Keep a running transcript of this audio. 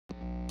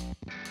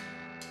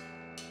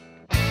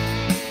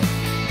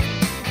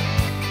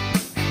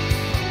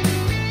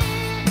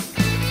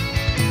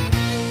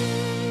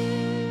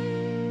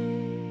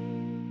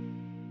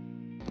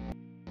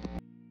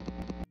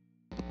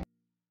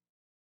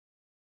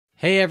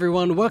Hey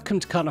everyone, welcome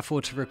to Can't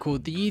Afford to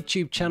Record, the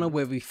YouTube channel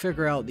where we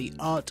figure out the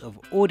art of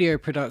audio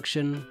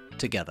production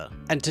together.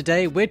 And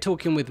today we're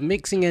talking with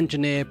mixing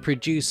engineer,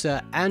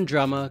 producer and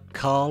drummer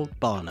Carl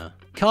Bahner.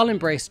 Carl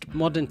embraced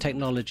modern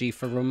technology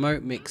for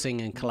remote mixing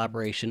and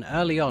collaboration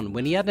early on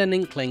when he had an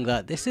inkling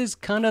that this is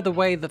kind of the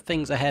way that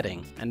things are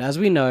heading. And as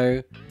we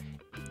know,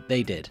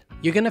 they did.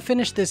 You're going to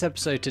finish this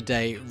episode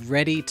today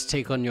ready to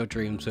take on your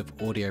dreams with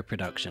audio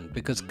production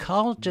because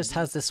Carl just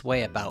has this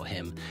way about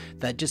him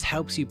that just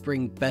helps you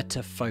bring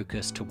better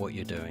focus to what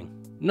you're doing.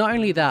 Not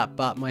only that,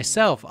 but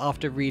myself,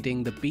 after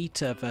reading the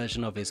beta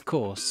version of his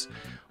course,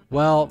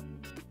 well,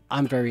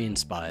 I'm very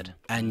inspired,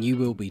 and you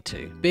will be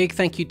too. Big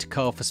thank you to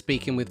Carl for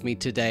speaking with me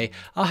today.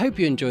 I hope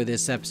you enjoy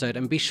this episode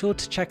and be sure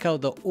to check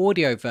out the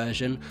audio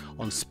version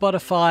on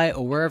Spotify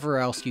or wherever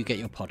else you get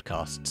your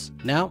podcasts.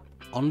 Now,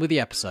 on with the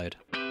episode.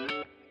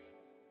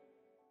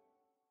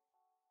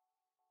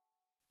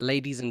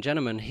 Ladies and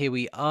gentlemen, here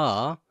we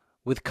are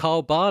with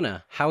Carl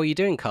Bahner. How are you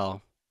doing,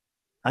 Carl?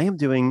 I am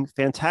doing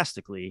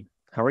fantastically.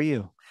 How are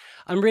you?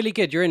 I'm really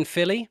good. You're in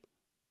Philly?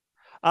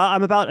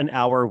 I'm about an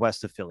hour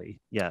west of Philly.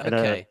 Yeah, in a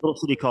Okay. little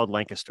city called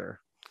Lancaster.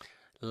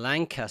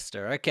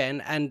 Lancaster. Okay.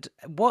 And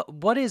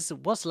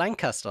what's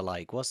Lancaster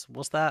like?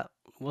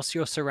 What's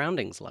your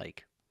surroundings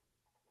like?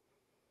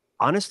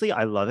 Honestly,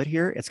 I love it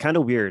here. It's kind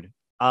of weird.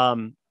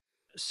 Um,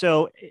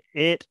 so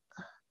it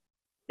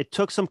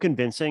took some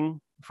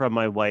convincing from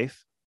my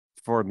wife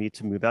for me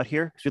to move out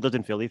here because we lived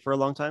in Philly for a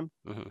long time,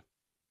 Hmm.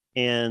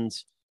 and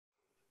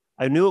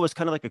I knew it was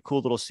kind of like a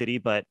cool little city,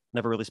 but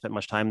never really spent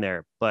much time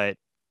there. But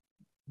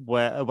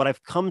what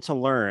I've come to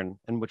learn,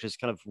 and which is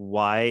kind of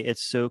why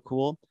it's so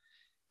cool,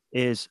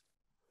 is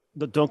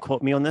don't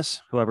quote me on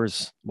this,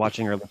 whoever's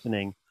watching or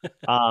listening.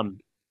 Um,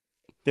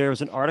 there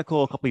was an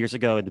article a couple years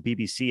ago in the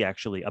BBC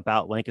actually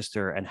about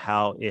Lancaster and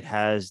how it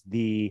has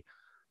the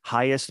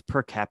highest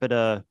per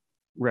capita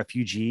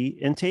refugee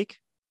intake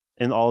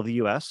in all of the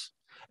US.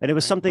 And it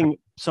was Right.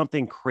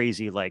 something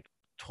crazy like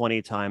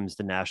 20 times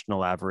the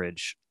national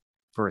average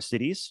for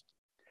cities.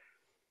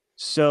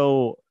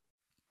 So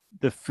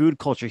the food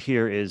culture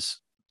here is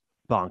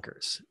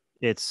bonkers.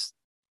 It's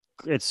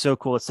it's so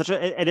cool. It's such a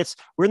and it's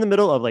we're in the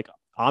middle of like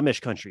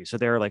Amish country. So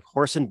there are like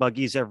horse and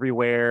buggies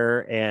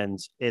everywhere. And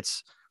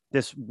it's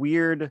this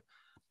weird,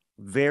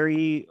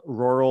 very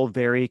rural,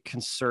 very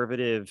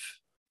conservative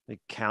like,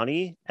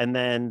 county. And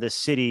then the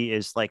city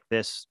is like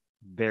this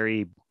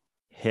very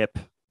hip,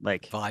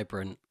 like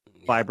Vibrant.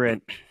 Yeah.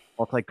 vibrant,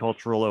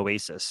 multicultural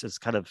oasis. It's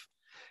kind of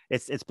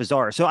it's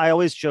bizarre. So I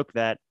always joke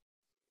that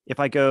if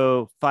I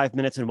go 5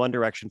 minutes in one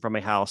direction from my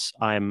house,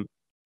 I'm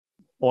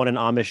on an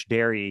Amish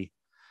dairy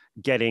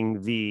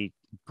getting the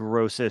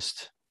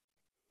grossest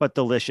but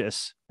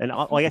delicious and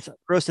well, I guess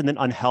gross in an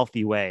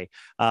unhealthy way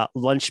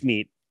lunch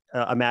meat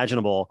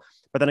imaginable.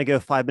 But then I go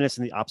 5 minutes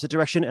in the opposite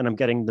direction and I'm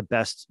getting the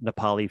best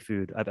Nepali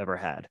food I've ever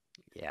had.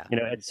 Yeah. You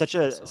know, it's That's such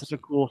a awesome.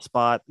 cool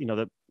spot. You know,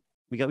 that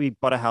we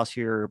bought a house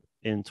here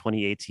in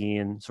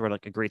 2018, sort of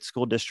like a great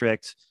school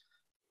district.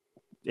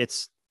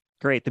 It's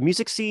great. The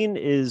music scene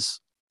is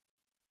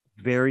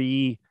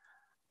very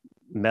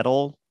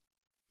metal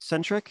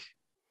centric.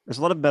 There's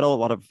a lot of metal, a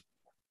lot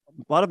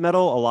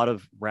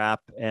of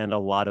rap, and a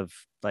lot of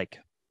like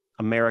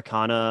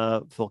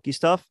Americana folky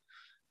stuff.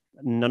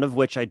 None of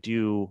which I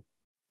do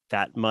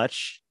that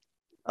much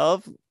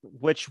of,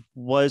 which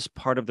was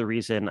part of the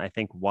reason I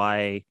think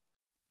why,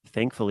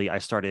 thankfully, I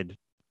started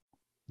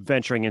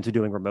venturing into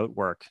doing remote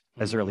work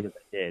as Hmm. early as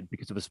I did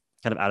because it was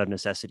kind of out of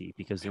necessity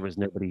because there was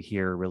nobody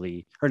here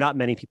really, or not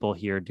many people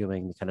here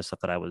doing the kind of stuff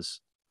that I was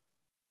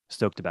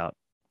stoked about.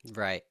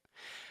 Right.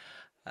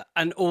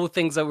 And all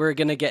things that we're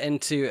going to get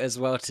into as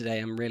well today.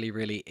 I'm really,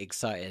 really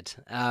excited.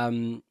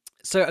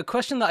 So a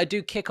question that I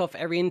do kick off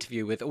every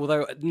interview with,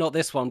 although not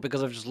this one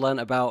because I've just learned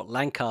about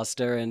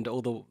Lancaster and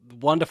all the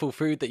wonderful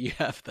food that you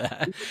have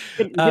there.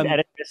 You can Um,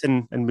 edit this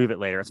and move it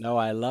later. It's no,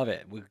 I love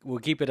it. We'll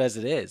keep it as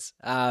it is.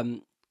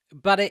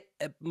 But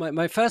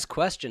my first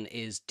question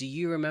is, do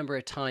you remember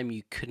a time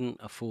you couldn't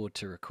afford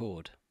to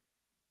record?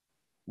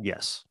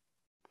 yes.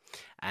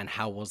 And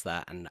how was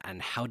that?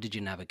 And how did you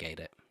navigate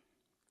it?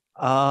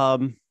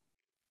 Um,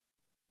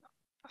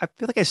 I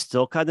feel like I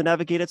still kind of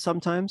navigate it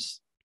sometimes.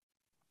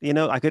 You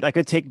know, I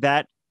could take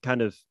that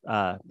kind of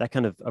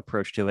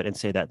approach to it and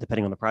say that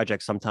depending on the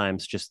project,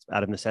 sometimes just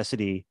out of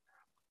necessity,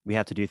 we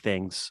have to do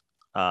things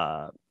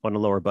on a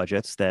lower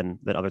budgets than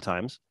other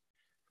times.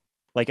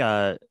 Like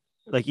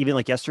like even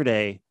like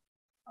yesterday,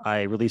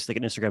 I released like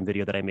an Instagram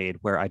video that I made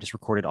where I just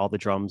recorded all the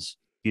drums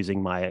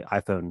using my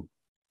iPhone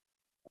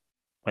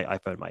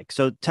mic.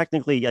 So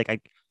technically,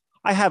 like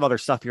I have other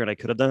stuff here and I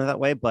could have done it that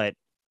way, but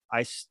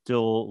I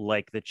still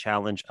like the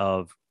challenge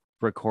of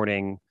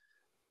recording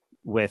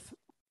with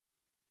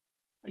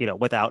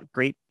without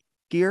great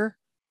gear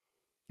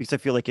because I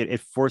feel like it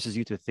forces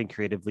you to think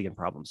creatively and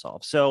problem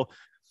solve. So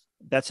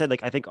that said,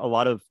 like I think a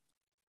lot of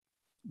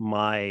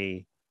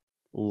my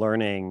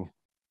learning,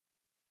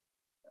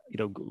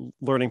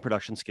 learning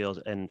production skills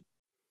and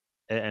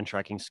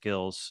tracking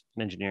skills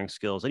and engineering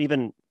skills, and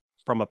even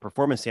from a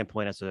performance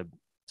standpoint as a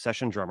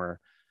session drummer,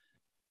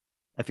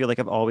 I feel like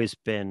I've always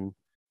been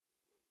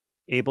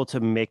able to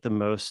make the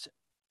most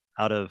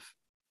out of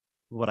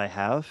what I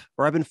have,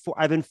 or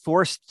I've been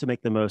forced to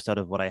make the most out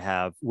of what I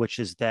have, which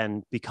has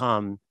then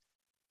become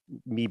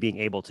me being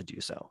able to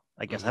do so.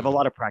 I guess I have a Hmm.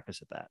 lot of practice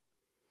at that.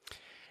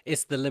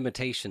 It's the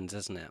limitations,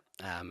 isn't it?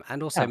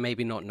 And also Yeah,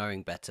 maybe not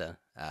knowing better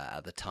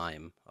at the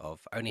time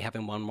of only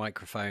having one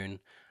microphone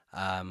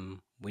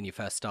when you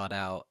first start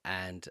out.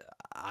 And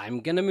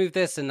I'm gonna move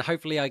this, and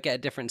hopefully I get a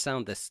different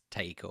sound this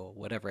take or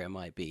whatever it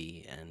might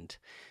be. And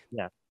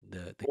yeah.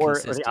 the Or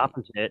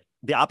consistent.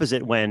 the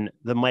opposite when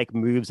the mic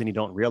moves and you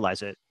don't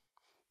realize it,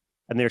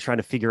 and they're trying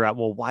to figure out,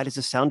 well, why does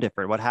this sound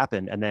different? What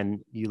happened? And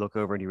then you look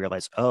over and you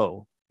realize,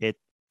 oh, it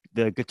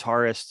the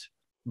guitarist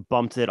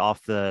bumped it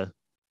off the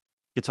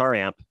guitar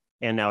amp,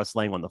 and now it's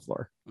laying on the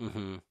floor.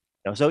 Hmm.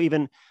 So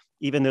even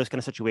those kind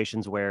of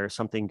situations where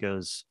something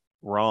goes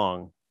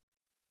wrong,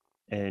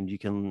 and you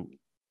can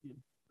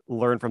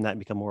learn from that and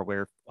become more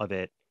aware of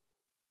it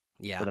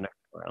for Yeah. the next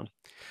round.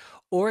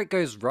 Or it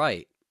goes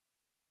right,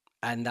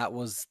 and that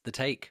was the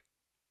take.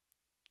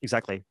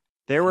 Exactly.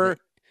 There And were, it,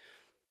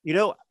 you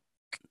know,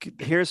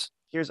 here's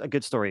a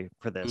good story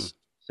for mm, this.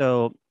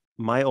 So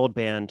my old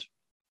band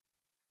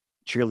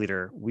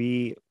cheerleader,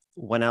 we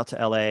went out to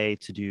LA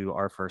to do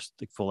our first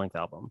like, full length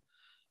album,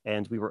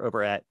 and we were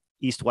over at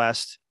East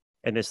West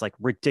in this like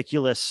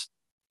ridiculous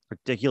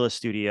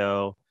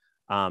studio.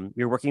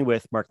 We were working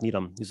with Mark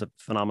Needham, who's a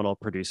phenomenal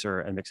producer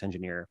and mix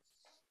engineer,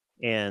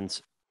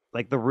 and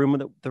like the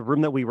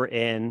room that we were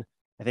in,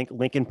 I think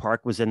Linkin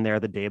Park was in there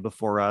the day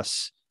before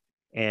us,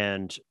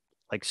 and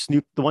like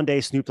the one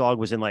day Snoop Dogg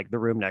was in like the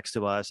room next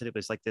to us, and it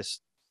was like this,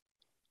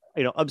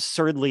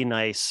 absurdly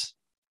nice,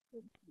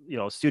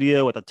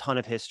 studio with a ton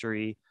of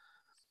history.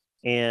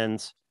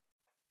 And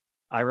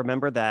I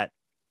remember that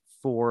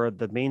for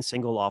the main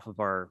single off of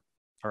our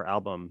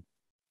album,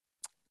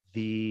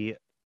 the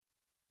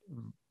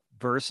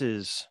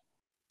verses,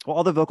 well,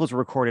 all the vocals were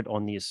recorded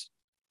on these,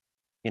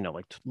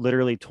 like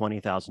literally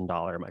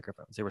 $20,000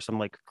 microphones. They were some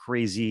like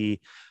crazy,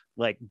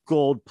 like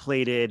gold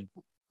plated,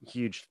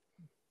 huge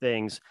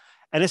things,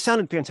 and it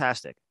sounded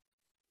fantastic.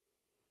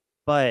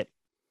 But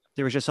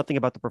there was just something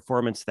about the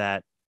performance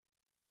that,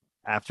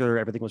 after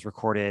everything was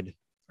recorded,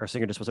 our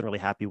singer just wasn't really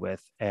happy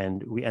with,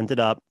 and he ended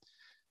up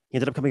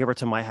coming over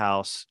to my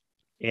house,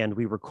 and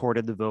we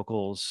recorded the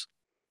vocals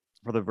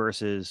for the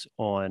verses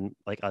on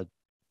like a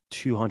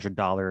 $200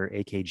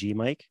 AKG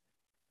mic,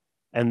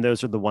 and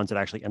those are the ones that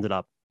actually ended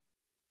up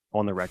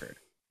on the record.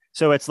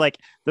 So it's like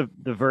the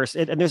verse,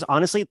 and there's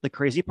honestly the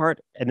crazy part,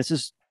 and this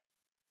is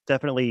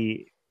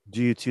definitely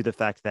due to the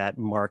fact that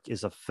Mark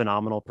is a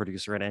phenomenal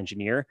producer and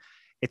engineer.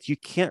 If you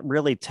can't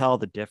really tell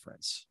the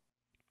difference,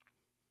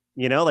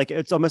 like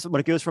it's almost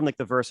when it goes from like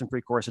the verse and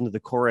pre-chorus into the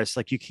chorus,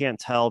 like you can't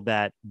tell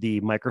that the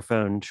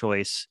microphone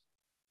choice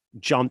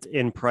jumped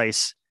in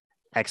price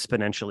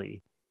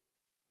exponentially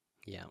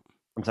yeah.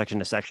 from section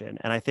to section.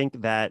 And I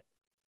think that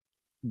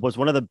was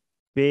one of the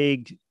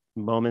big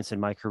moments in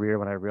my career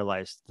when I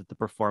realized that the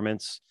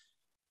performance,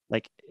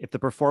 like if the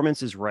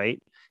performance is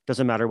right,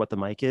 doesn't matter what the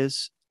mic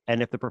is.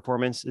 And if the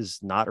performance is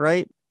not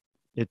right,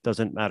 it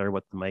doesn't matter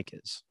what the mic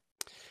is.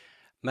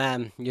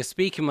 Man, you're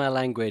speaking my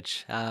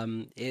language.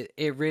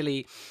 It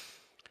really,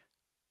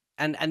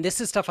 and this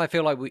is stuff I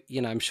feel like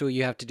I'm sure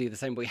you have to do the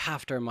same, but we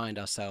have to remind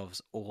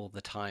ourselves all the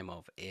time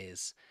of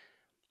is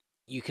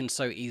you can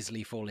so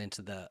easily fall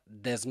into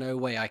there's no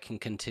way I can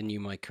continue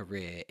my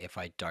career if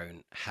I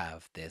don't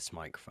have this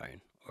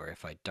microphone or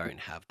if I don't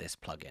have this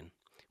plugin.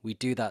 We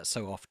do that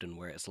so often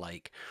where it's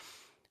like,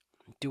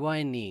 do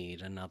I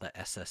need another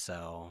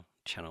SSL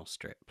channel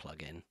strip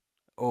plugin?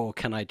 Or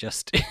can I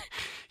just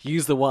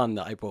use the one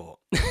that I bought?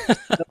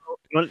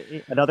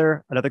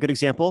 Another good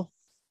example.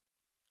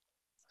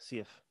 Let's see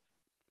if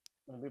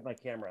I'll move my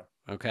camera.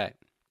 Okay.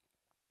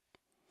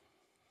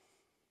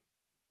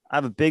 I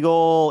have a big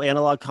old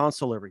analog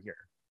console over here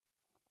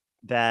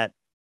that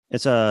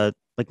it's a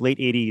like late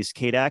 80s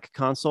KDAC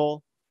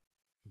console.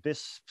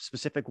 This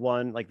specific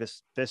one, like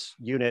this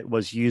unit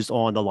was used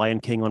on The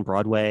Lion King on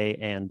Broadway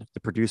and The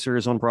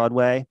Producers on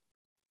Broadway.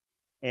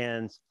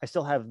 And I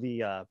still have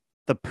the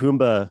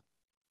Pumbaa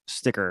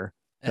sticker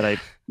that I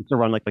used to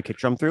run like my kick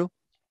drum through.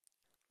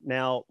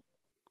 Now,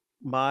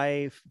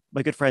 my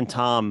good friend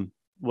Tom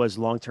was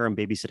long-term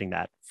babysitting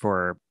that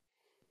for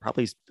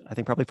probably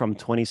from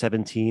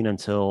 2017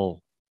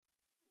 until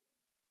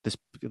this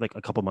like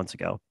a couple months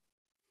ago.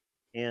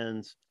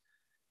 And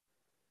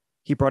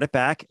he brought it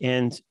back,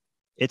 and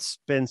it's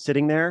been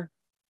sitting there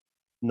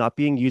not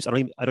being used. I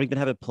don't even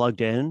have it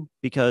plugged in,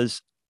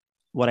 because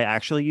what I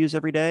actually use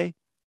every day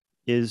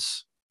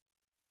is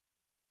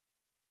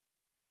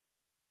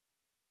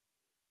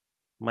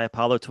my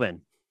Apollo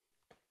twin,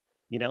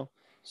 you know?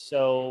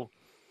 So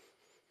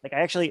like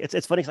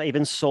it's funny because I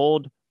even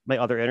sold my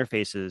other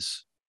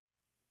interfaces.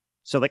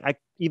 So like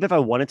even if I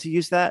wanted to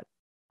use that,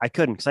 I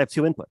couldn't, because I have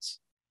two inputs.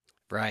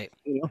 Right.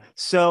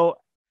 So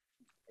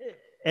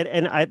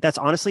and I that's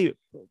honestly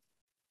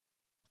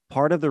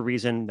part of the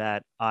reason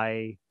that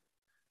I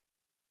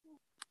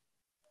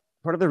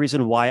part of the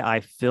reason why I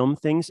film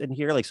things in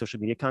here, like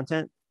social media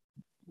content,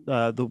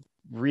 The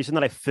reason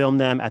that I film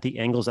them at the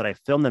angles that I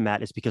film them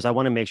at is because I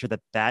want to make sure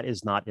that that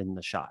is not in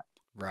the shot,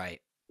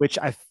 Right. which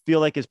I feel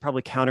like is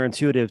probably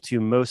counterintuitive to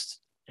most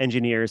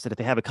engineers, that if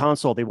they have a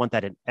console, they want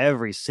that in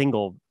every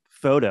single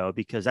photo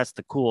because that's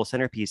the cool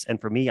centerpiece.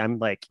 And for me, I'm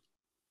like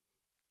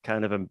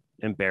kind of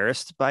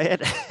embarrassed by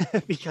it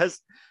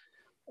because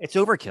it's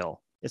overkill.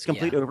 It's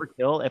complete Yeah.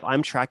 overkill. If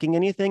I'm tracking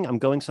anything, I'm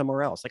going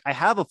somewhere else. Like I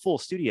have a full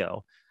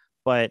studio,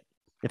 but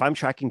if I'm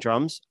tracking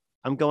drums,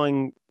 I'm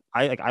going.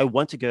 I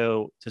want to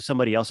go to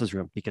somebody else's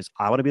room because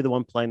I want to be the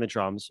one playing the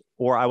drums,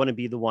 or I want to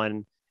be the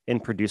one in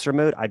producer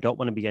mode. I don't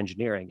want to be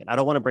engineering, and I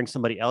don't want to bring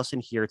somebody else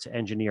in here to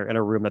engineer in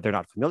a room that they're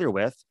not familiar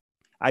with.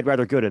 I'd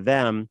rather go to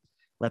them,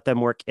 let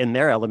them work in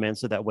their element,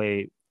 so that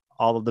way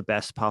all of the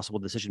best possible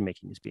decision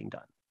making is being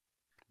done.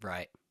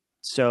 Right.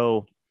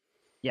 So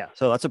yeah,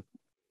 so that's a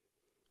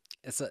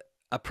It's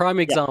a prime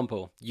yeah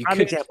example. You prime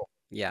could, example.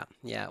 yeah,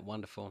 yeah,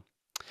 wonderful.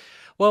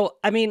 Well,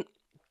 I mean,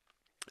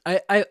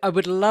 I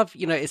would love,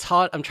 it's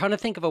hard. I'm trying to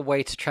think of a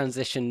way to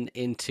transition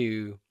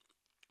into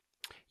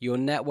your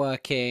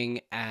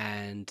networking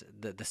and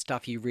the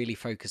stuff you really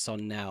focus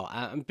on now.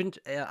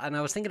 And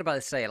I was thinking about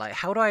this today, like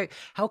how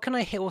can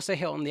I also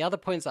hit on the other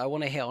points that I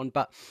want to hit on,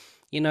 but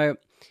you know,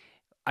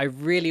 I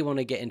really want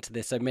to get into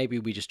this, so maybe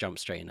we just jump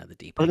straight into the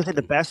deep I was end. gonna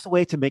say the best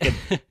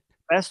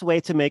way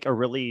to make a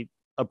really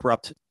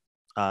abrupt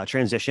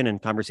transition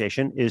and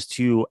conversation is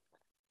to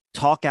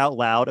talk out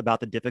loud about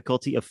the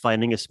difficulty of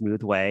finding a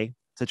smooth way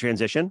to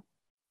transition.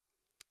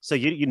 So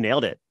you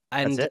nailed it.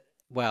 That's And it.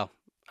 well,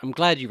 I'm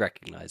glad you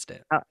recognized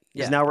it. Because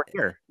Yeah. now we're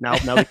here. Now we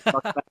can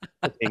talk about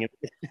everything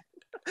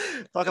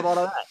talk about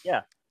all that.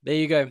 Yeah. There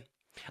you go.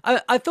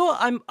 I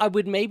thought I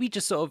would maybe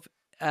just sort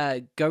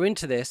of go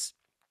into this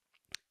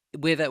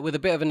with a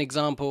bit of an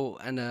example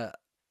and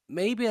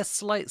maybe a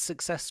slight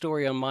success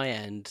story on my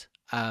end,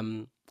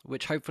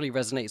 which hopefully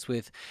resonates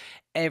with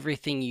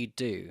everything you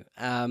do.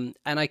 And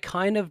I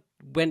kind of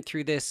went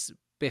through this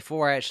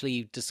before I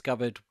actually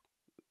discovered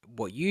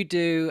what you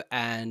do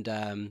and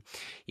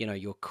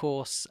your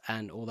course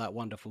and all that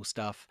wonderful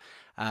stuff.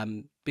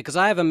 Because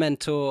I have a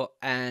mentor,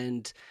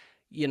 and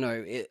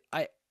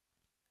I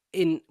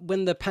in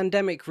when the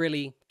pandemic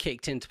really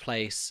kicked into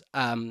place,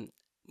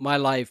 my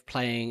live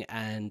playing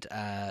and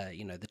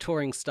the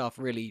touring stuff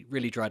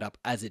really dried up,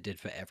 as it did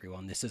for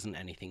everyone. This isn't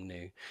anything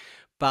new,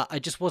 but I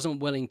just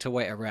wasn't willing to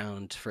wait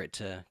around for it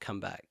to come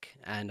back.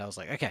 And I was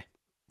like, okay,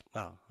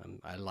 well,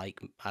 I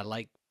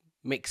like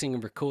mixing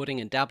and recording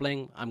and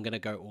dabbling. I'm gonna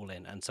go all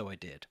in, and so I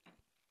did,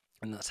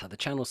 and that's how the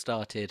channel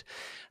started,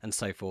 and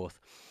so forth.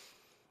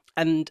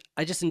 And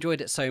I just enjoyed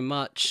it so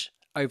much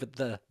over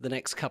the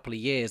next couple of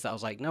years that I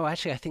was like, no,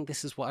 actually, I think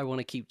this is what I want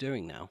to keep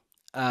doing now.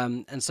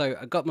 And so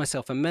I got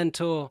myself a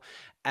mentor,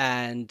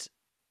 and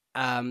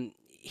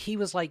he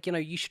was like,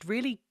 you should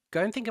really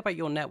go and think about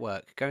your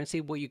network, go and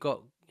see what you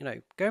got,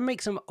 go and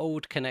make some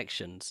old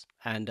connections,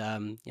 and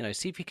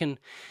see if you can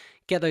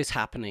get those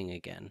happening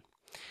again.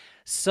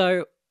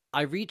 So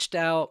I reached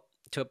out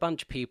to a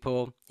bunch of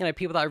people,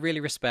 people that I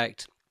really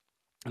respect,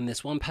 and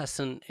this one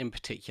person in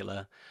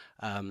particular.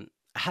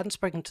 I hadn't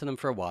spoken to them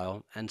for a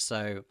while, and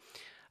so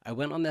I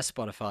went on their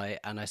Spotify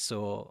and I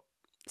saw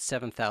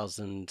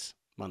 7,000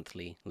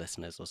 monthly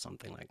listeners or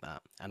something like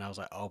that, and I was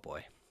like, oh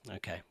boy,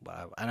 okay,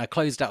 wow. And I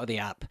closed out of the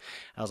app.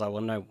 I was like,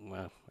 well, no,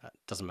 well, it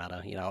doesn't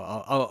matter,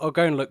 I'll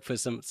go and look for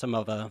some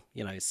other,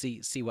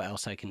 see what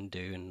else I can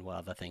do and what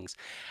other things.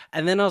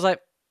 And then I was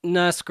like,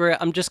 no, screw it,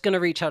 I'm just gonna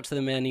reach out to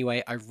them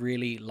anyway. I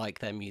really like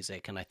their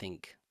music, and I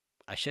think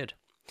I should.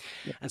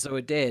 Yeah. And so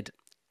I did.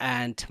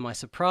 And to my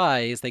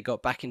surprise, they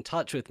got back in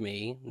touch with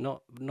me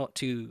not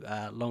too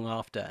long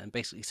after, and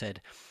basically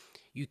said,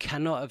 "You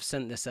cannot have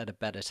sent this at a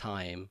better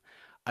time.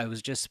 I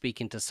was just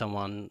speaking to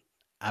someone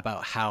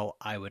about how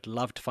I would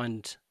love to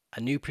find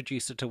a new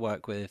producer to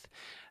work with,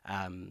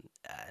 and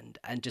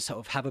just sort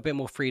of have a bit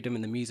more freedom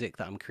in the music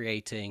that I'm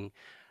creating.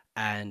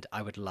 And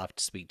I would love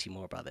to speak to you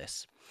more about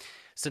this."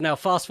 So now,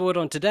 fast forward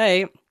on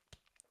today.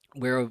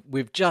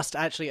 We've just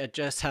actually I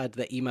just had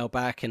the email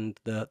back and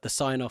the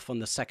sign off on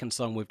the second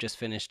song we've just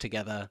finished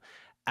together,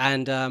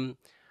 and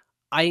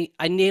I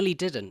nearly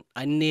didn't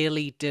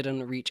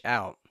reach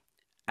out.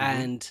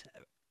 Mm-hmm. And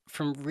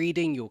from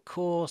reading your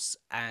course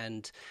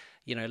and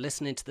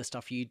listening to the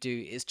stuff you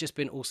do, it's just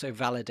been also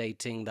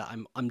validating that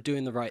I'm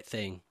doing the right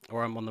thing,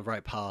 or I'm on the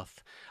right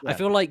path. I Yeah.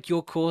 feel like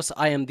your course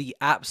I am the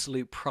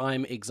absolute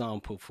prime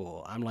example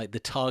for. I'm like the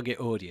target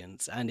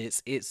audience, and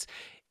it's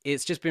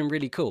just been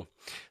really cool.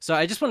 So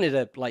I just wanted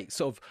to like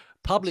sort of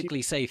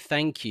publicly say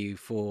thank you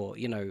for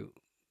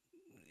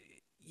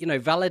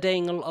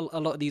validating a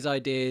lot of these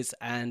ideas,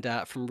 and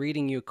from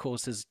reading your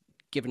course has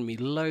given me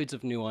loads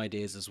of new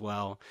ideas as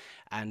well,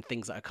 and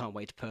things that I can't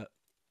wait to put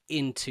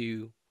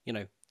into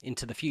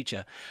the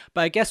future.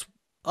 But I guess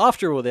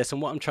after all this,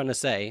 and what I'm trying to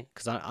say,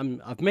 because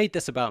I've made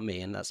this about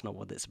me, and that's not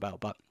what it's about,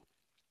 but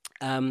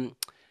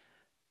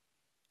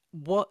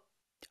what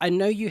I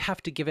know you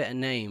have to give it a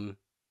name,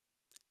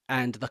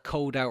 and the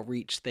cold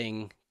outreach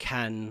thing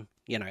can,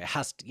 it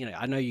has to,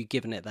 I know you've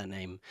given it that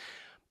name,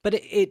 but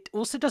it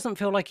also doesn't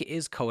feel like it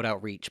is cold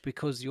outreach,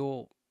 because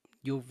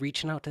you're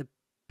reaching out to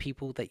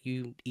people that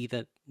you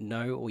either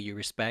know or you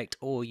respect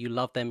or you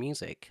love their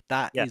music.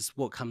 That Yeah. is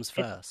what comes It,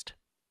 first.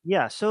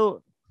 yeah.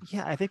 So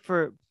yeah, I think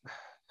for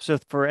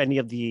any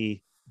of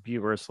the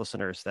viewers,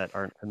 listeners that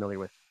aren't familiar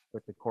with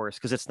the course,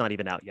 because it's not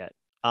even out yet.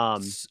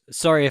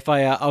 Sorry if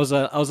I was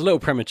a little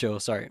premature.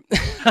 Sorry.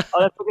 Oh,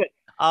 that's okay.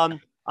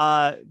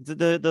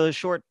 The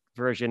short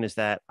version is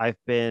that I've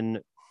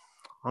been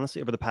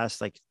honestly over the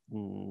past like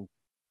 10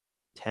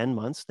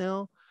 months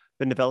now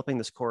been developing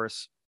this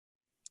course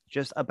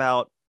just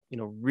about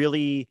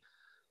really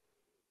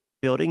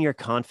building your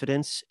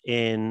confidence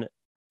in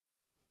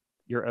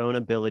your own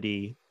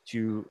ability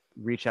to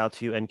reach out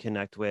to and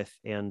connect with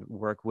and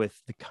work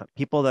with the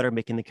people that are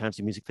making the kinds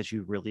of music that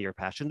you really are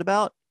passionate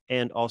about,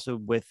 and also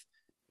with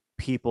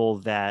people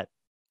that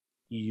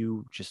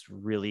you just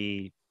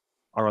really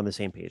are on the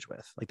same page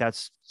with. Like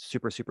that's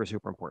super, super,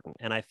 super important.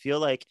 And I feel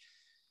like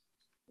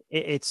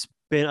it's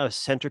been a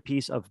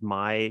centerpiece of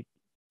my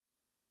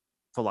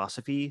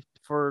philosophy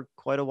for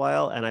quite a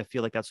while. And I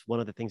feel like that's one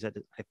of the things that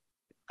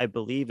I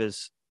believe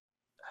has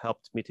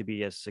helped me to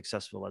be as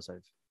successful as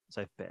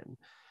I've been.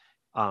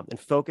 And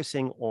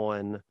focusing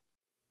on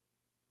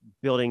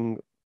building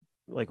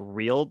like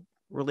real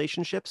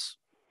relationships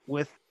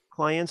with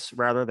clients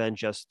rather than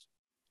just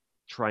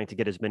trying to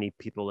get as many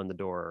people in the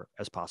door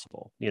as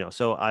possible.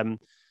 So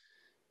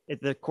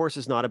the course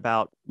is not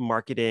about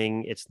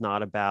marketing. It's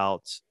not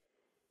about,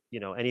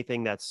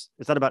 anything it's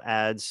not about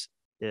ads.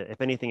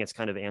 If anything, it's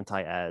kind of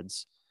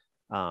anti-ads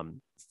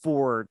um,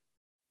 for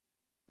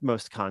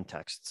most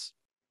contexts.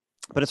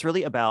 But it's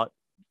really about,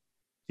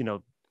 you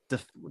know,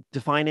 def-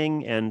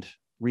 defining and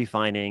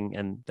refining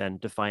and then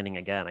defining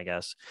again, I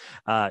guess,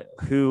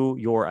 who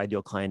your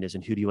ideal client is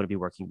and who do you want to be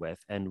working with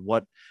and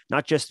what,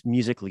 not just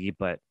musically,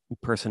 but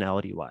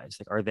personality wise.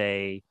 Like, are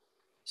they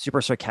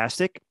super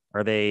sarcastic?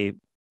 Are they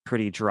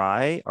pretty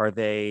dry? Are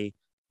they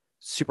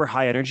super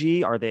high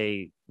energy? Are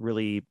they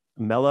really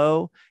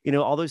mellow?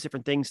 All those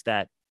different things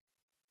that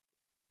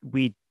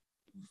we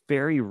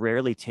very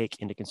rarely take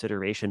into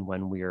consideration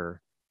when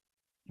we're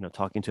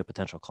talking to a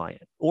potential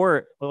client,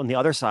 or on the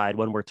other side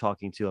when we're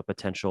talking to a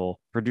potential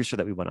producer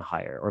that we want to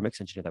hire or mix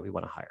engineer that we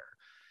want to hire.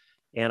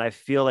 And I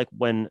feel like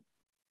when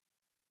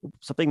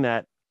something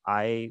that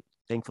I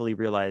thankfully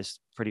realized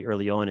pretty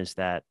early on is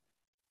that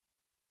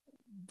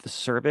the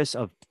service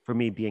of, for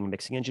me, being a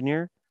mixing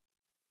engineer,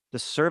 the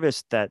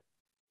service that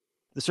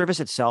the service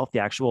itself, the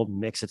actual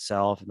mix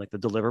itself and like the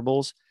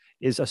deliverables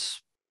is a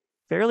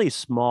fairly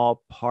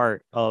small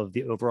part of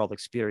the overall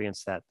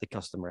experience that the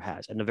customer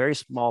has, and a very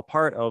small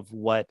part of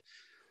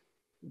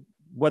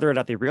whether or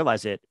not they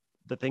realize it,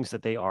 the things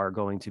that they are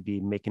going to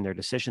be making their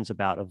decisions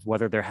about, of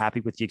whether they're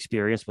happy with the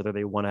experience, whether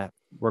they want to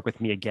work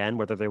with me again,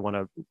 whether they want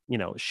to,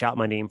 shout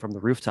my name from the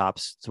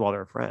rooftops to all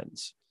their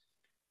friends.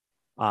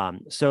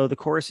 So the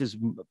course is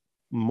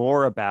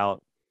more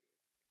about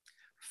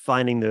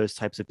finding those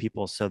types of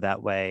people, so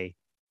that way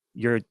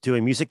you're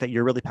doing music that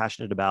you're really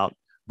passionate about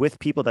with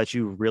people that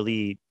you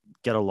really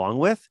get along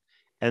with,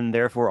 and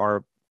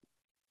therefore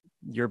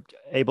you're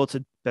able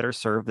to better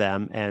serve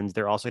them, and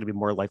they're also going to be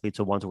more likely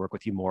to want to work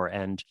with you more,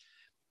 and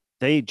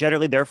they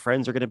generally, their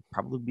friends are going to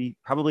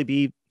probably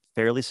be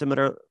fairly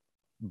similar.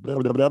 Blah,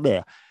 blah, blah,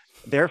 blah.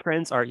 Their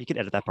friends are, you can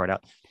edit that part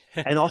out,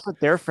 and also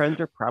their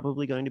friends are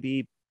probably going to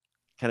be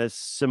kind of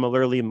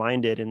similarly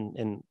minded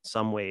in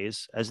some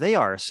ways as they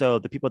are. So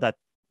the people that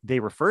they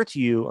refer to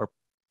you are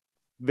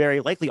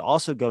very likely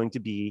also going to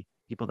be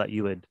people that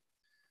you would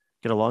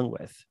get along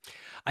with.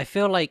 I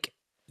feel like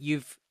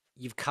you've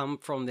come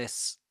from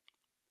this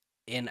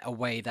in a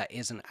way that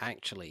isn't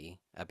actually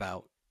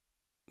about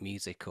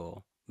music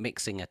or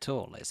mixing at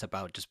all. It's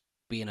about just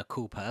being a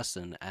cool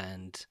person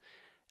and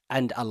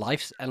a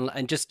life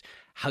and just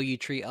how you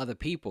treat other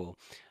people.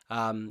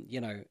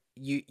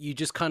 You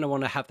just kind of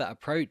want to have that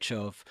approach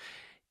of,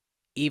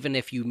 even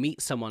if you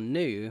meet someone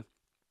new,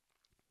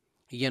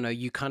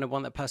 you kind of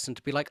want that person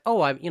to be like,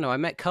 oh, I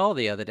met Carl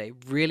the other day,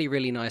 really,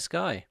 really nice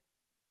guy.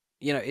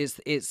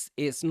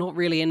 It's not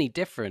really any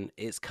different.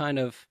 It's kind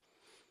of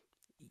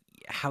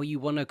how you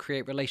want to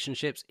create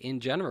relationships in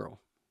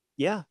general.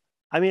 Yeah.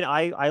 I mean,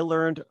 I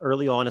learned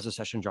early on as a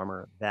session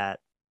drummer that,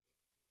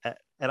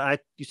 and I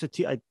used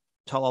to, I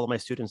tell all of my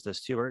students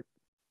this too, or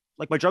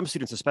like my drum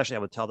students, especially, I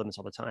would tell them this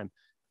all the time.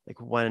 Like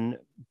when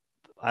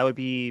I would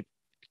be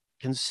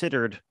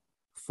considered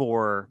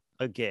for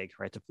a gig,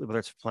 right? Whether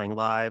it's playing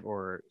live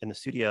or in the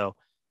studio,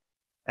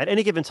 at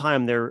any given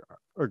time, there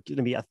are going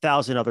to be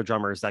 1,000 other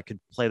drummers that could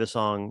play the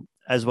song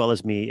as well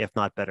as me, if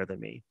not better than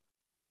me.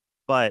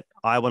 But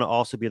I want to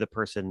also be the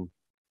person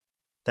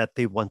that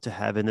they want to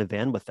have in the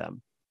van with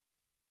them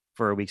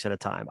for weeks at a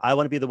time. I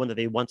want to be the one that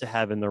they want to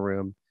have in the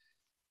room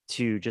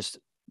to just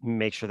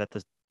make sure that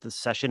the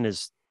session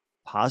is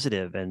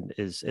positive and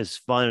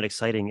is fun and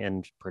exciting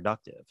and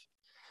productive.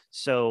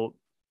 So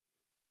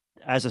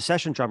as a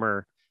session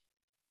drummer,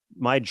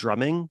 my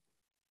drumming,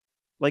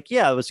 like,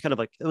 yeah, it was kind of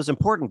like, it was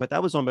important, but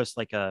that was almost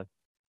like a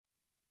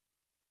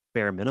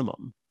bare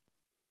minimum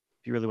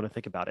if you really want to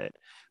think about it.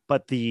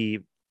 But the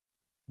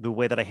the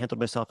way that I handled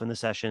myself in the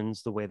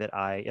sessions, the way that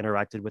I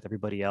interacted with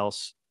everybody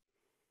else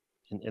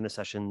in the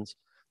sessions,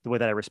 the way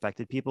that I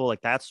respected people,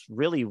 like that's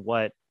really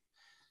what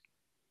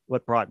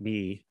brought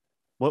me,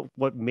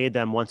 what made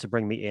them want to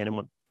bring me in and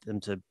want them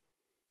to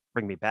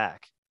bring me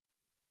back.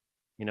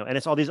 And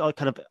it's all these other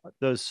kind of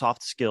those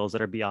soft skills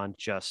that are beyond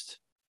just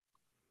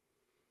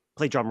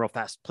play drum real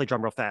fast, play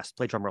drum real fast,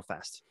 play drum real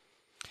fast.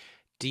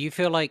 Do you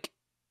feel like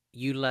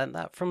you learned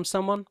that from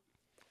someone?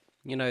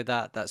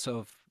 That sort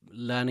of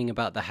learning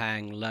about the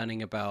hang,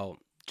 learning about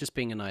just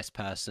being a nice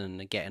person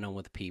and getting on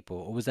with people,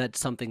 or was that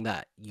something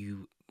that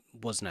you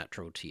was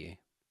natural to you?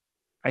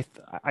 I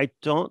I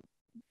don't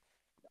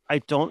I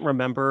don't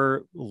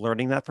remember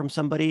learning that from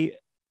somebody,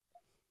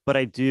 but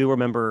I do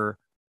remember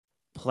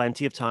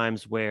plenty of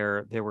times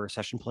where there were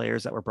session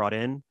players that were brought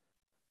in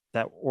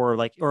that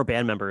or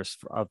band members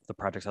of the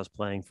projects I was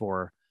playing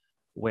for,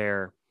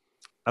 where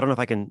I don't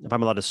know if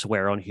I'm allowed to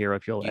swear on here,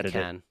 if you'll You edit it,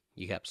 can.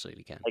 You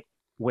absolutely can. like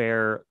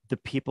where the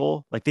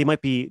people, like, they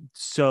might be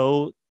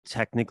so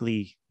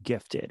technically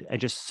gifted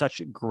and just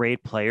such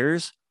great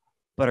players,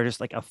 but are just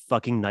like a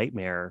fucking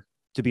nightmare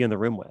to be in the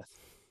room with.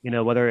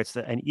 Whether it's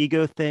an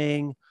ego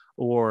thing,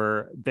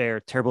 or they're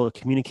terrible at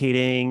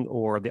communicating,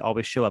 or they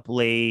always show up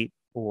late,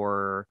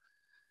 or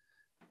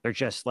they're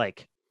just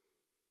like,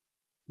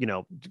 you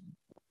know,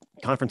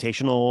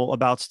 confrontational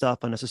about stuff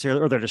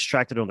unnecessarily, or they're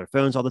distracted on their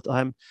phones all the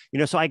time.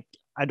 So I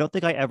don't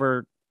think I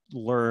ever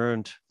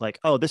learned like,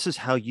 oh, this is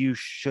how you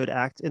should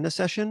act in a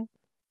session,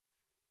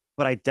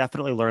 but I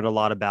definitely learned a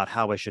lot about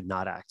how I should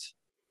not act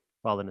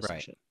while in a Right.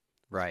 session.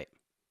 Right.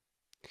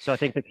 So I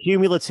think the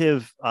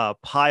cumulative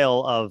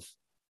pile of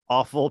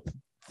awful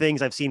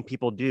things I've seen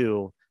people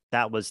do,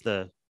 that was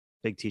the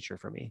big teacher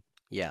for me.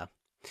 Yeah.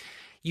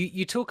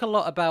 You talk a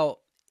lot about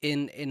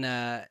in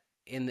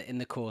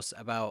the course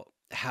about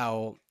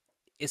how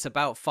it's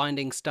about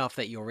finding stuff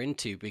that you're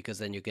into, because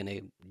then you're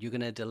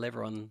gonna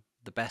deliver on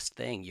the best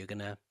thing.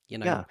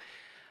 Yeah,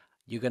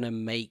 You're gonna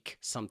make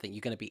something.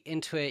 You're gonna be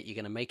into it. You're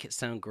gonna make it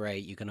sound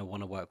great. You're gonna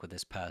want to work with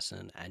this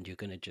person, and you're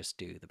gonna just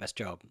do the best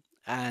job.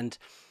 And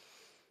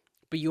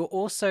but you're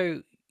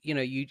also,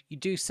 you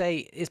do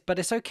say but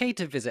it's okay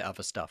to visit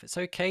other stuff. It's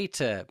okay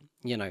to,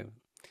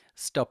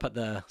 stop at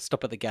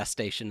the gas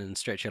station and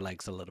stretch your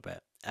legs a little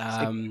bit.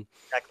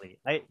 exactly.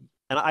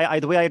 I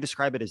the way I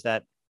describe it is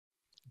that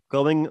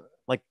going,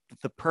 like,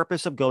 the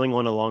purpose of going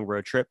on a long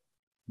road trip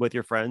with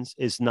your friends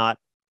is not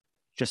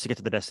just to get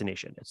to the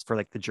destination. It's for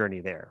like the journey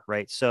there,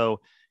 right? So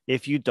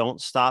if you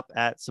don't stop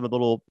at some of the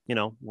little,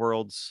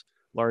 world's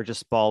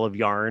largest ball of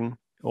yarn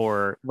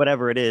or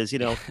whatever it is,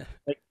 like,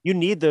 you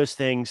need those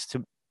things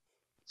to,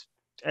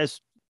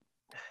 as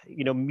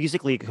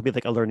musically, it could be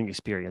like a learning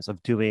experience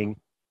of doing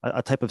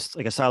a type of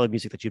like a style of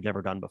music that you've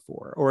never done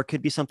before, or it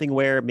could be something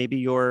where maybe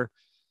you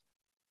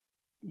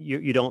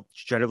don't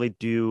generally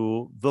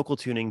do vocal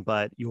tuning,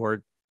 but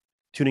you're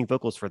tuning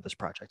vocals for this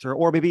project,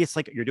 or maybe it's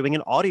like you're doing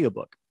an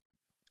audiobook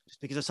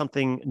just because it's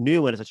something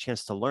new and it's a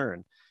chance to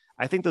learn.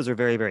 I think those are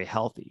very, very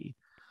healthy.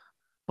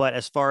 But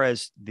as far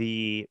as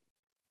I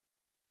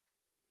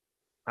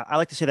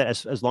like to say that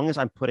as long as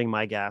I'm putting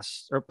my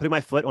gas or putting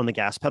my foot on the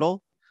gas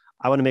pedal,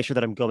 I want to make sure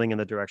that I'm going in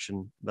the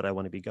direction that I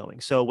want to be going.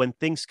 So when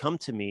things come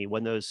to me,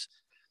 when those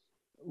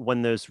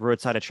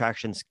roadside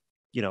attractions,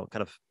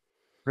 kind of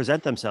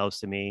present themselves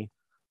to me,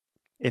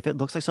 if it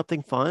looks like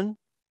something fun,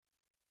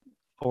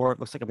 or it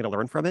looks like I'm going to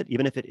learn from it,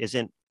 even if it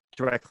isn't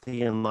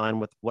directly in line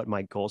with what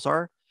my goals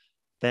are,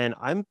 then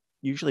I'm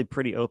usually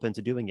pretty open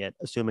to doing it,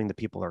 assuming the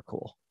people are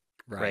cool.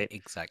 right. Right.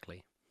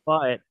 Exactly.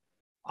 But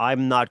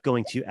I'm not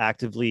going to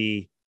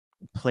actively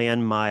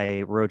plan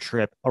my road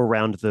trip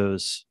around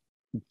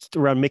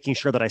making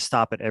sure that I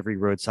stop at every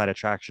roadside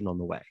attraction on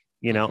the way.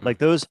 Hmm. Like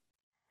those,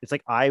 it's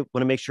like I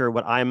want to make sure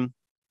when I'm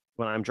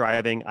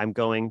driving, I'm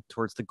going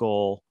towards the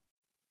goal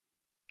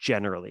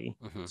generally.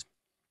 Hmm.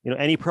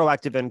 Any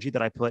proactive energy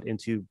that I put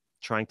into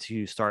trying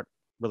to start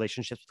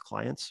relationships with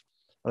clients,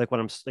 like when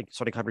I'm like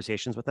starting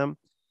conversations with them,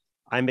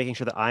 I'm making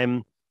sure that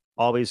I'm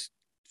always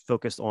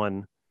focused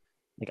on,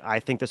 like, I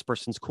think this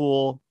person's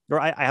cool, or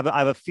I have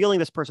a feeling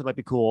this person might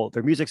be cool.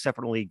 Their music's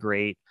definitely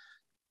great.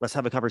 Let's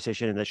have a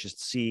conversation and let's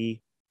just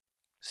see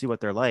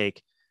what they're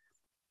like.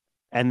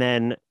 And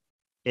then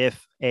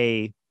if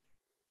a,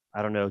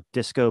 I don't know,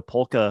 disco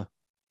polka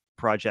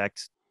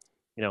project,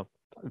 you know,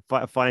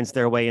 finds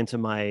their way into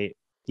my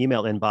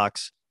email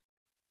inbox,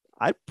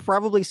 I'd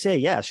probably say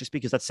yes, just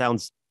because that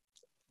sounds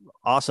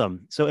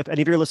awesome. So if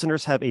any of your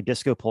listeners have a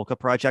disco polka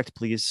project,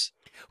 please.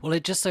 Well,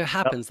 it just so It's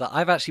happens that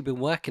I've actually been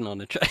working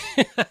on it.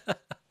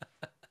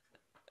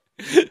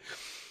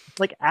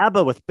 like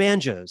ABBA with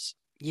banjos.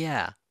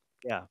 Yeah.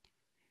 Yeah.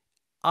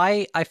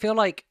 I feel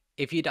like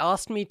if you'd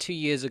asked me 2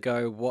 years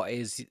ago what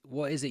is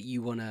it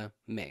you want to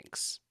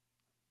mix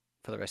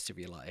for the rest of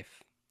your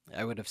life,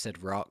 I would have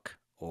said rock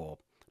or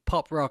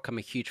pop rock. I'm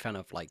a huge fan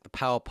of like the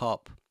power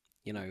pop,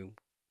 you know,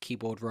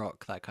 keyboard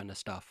rock, that kind of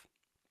stuff.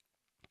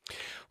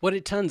 What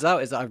it turns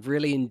out is that I've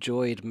really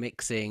enjoyed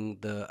mixing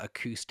the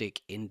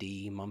acoustic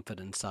indie Mumford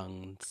and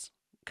Sons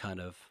kind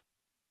of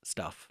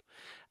stuff.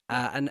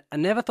 and I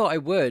never thought I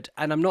would.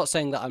 And I'm not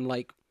saying that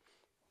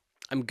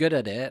I'm good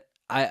at it.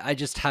 I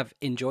just have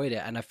enjoyed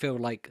it, and I feel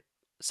like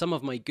some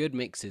of my good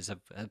mixes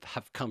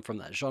have come from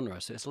that genre.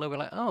 So it's a little bit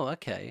like, oh,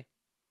 okay.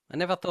 I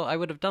never thought I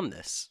would have done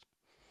this.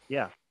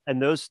 Yeah.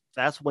 And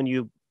that's when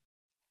you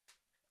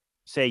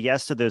say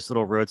yes to those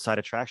little roadside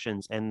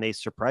attractions and they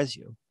surprise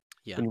you.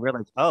 Yeah. When you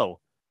realize, oh,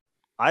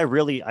 I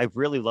really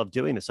love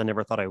doing this. I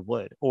never thought I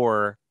would.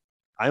 Or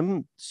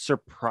I'm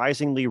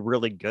surprisingly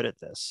really good at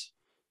this.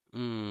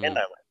 And Mm, I like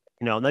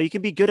it. Now you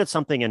can be good at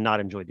something and not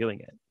enjoy doing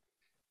it.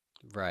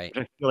 right.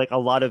 I feel like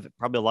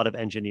probably a lot of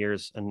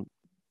engineers and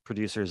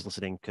producers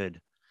listening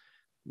could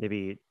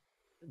maybe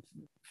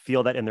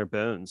feel that in their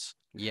bones.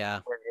 Yeah.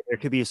 Where there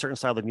could be a certain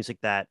style of music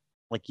that,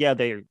 like, yeah,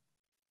 they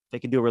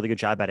can do a really good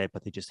job at it,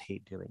 but they just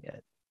hate doing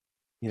it.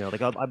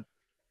 Like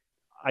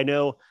I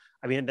know.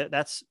 I mean,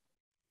 that's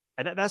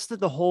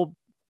the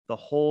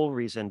whole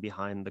reason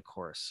behind the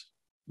course.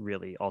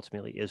 Really,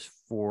 ultimately, is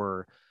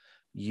for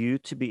you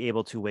to be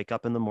able to wake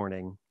up in the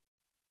morning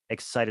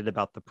excited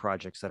about the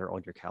projects that are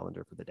on your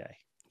calendar for the day,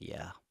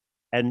 Yeah.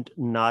 and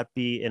not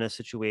be in a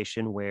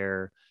situation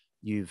where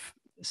you've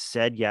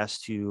said yes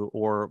to,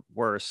 or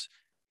worse,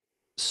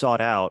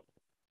 sought out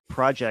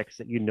projects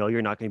that you're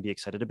not going to be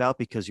excited about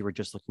because you were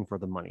just looking for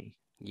the money.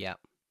 Yeah.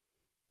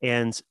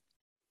 And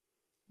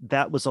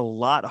that was a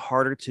lot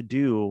harder to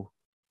do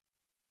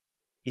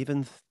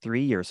even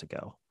 3 years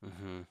ago,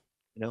 Hmm.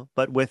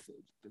 but with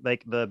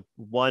like the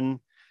one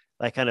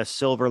like kind of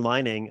silver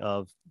lining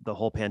of the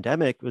whole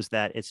pandemic was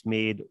that it's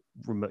made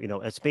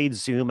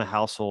Zoom a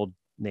household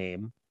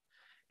name.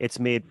 It's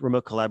made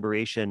remote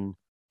collaboration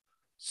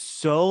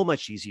so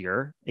much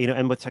easier,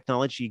 and with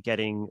technology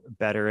getting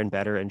better and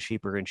better and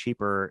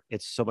cheaper,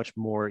 it's so much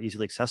more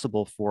easily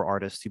accessible for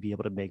artists to be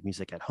able to make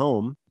music at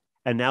home.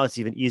 And now it's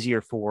even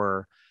easier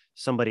for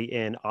somebody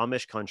in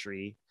Amish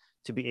country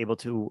to be able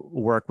to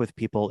work with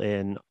people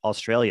in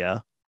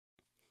Australia,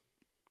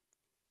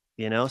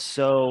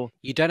 so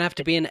You don't have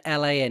to be in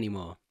LA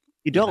anymore.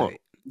 you You know, don't, you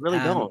really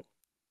um, don't.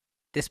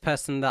 this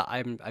person that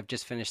I've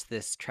just finished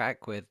this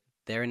track with,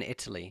 they're in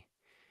Italy.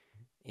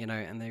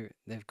 And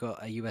they've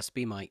got a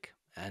USB mic,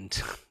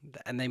 and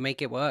and they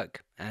make it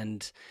work.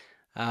 And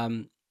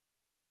um,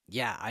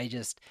 yeah,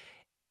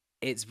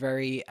 it's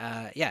very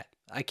yeah.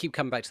 I keep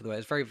coming back to the word.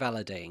 It's very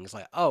validating. It's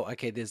like, oh,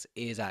 okay, this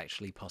is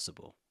actually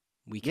possible.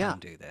 We Yeah, can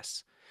do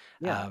this.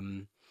 yeah.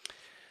 Um,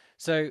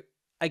 so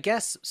I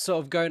guess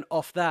sort of going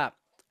off that,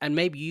 and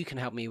maybe you can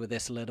help me with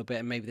this a little bit,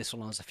 and maybe this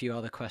will answer a few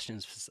other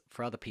questions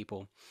for other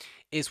people.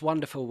 It's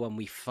wonderful when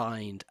we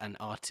find an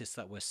artist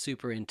that we're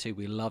super into,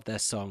 we love their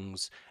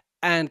songs,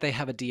 and they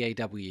have a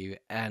DAW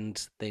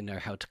and they know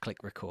how to click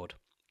record.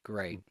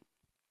 Great.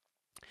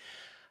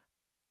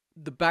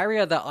 The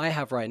barrier that I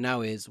have right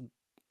now is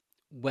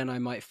when I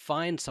might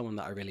find someone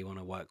that I really want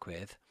to work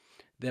with,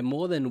 they're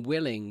more than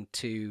willing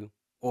to,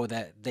 or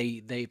that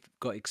they've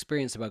got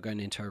experience about going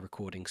into a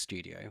recording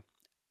studio.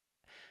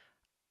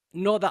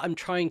 Not that I'm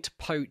trying to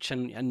poach,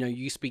 and I know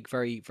you speak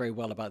very, very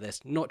well about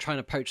this, not trying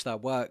to poach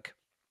that work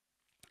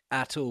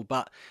at all,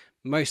 but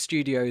most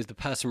studios, the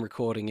person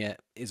recording it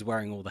is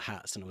wearing all the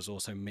hats and was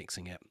also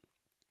mixing it.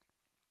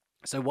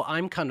 So what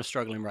I'm kind of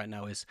struggling right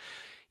now is,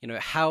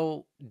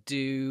 how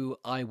do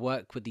I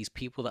work with these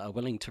people that are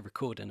willing to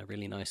record in a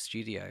really nice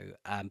studio,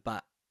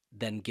 but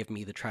then give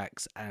me the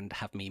tracks and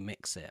have me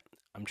mix it?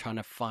 I'm trying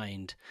to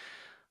find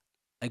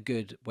a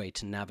good way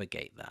to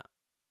navigate that.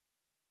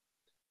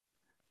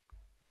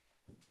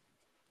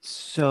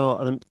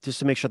 So just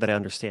to make sure that I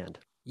understand,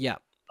 Yeah.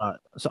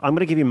 so I'm going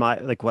to give you my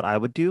like what I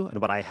would do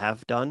and what I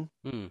have done,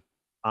 Mm.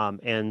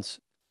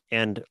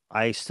 and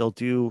I still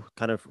do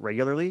kind of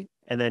regularly,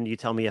 and then you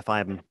tell me if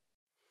I'm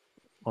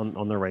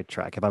on the right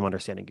track, if I'm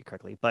understanding you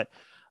correctly. But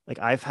like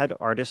I've had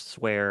artists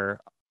where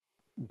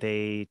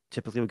they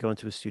typically would go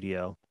into a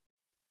studio,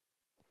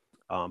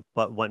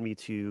 but want me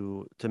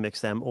to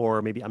mix them,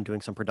 or maybe I'm doing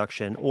some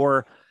production,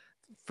 or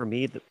for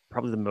me,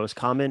 probably the most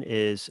common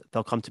is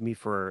they'll come to me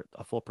for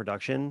a full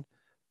production,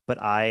 but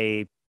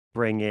I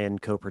bring in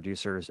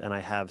co-producers and I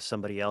have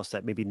somebody else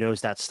that maybe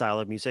knows that style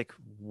of music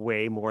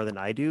way more than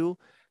I do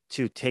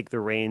to take the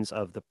reins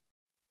of the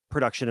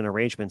production and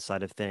arrangement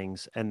side of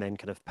things and then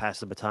kind of pass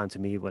the baton to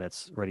me when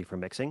it's ready for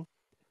mixing.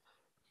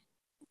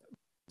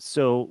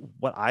 So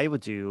what I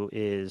would do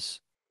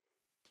is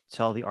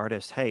tell the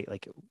artist, hey,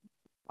 like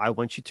I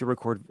want you to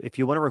record, if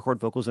you want to record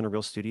vocals in a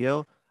real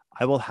studio,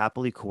 I will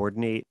happily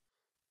coordinate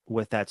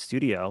with that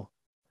studio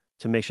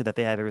to make sure that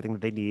they have everything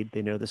that they need.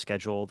 They know the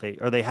schedule. They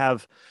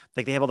have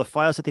all the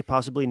files that they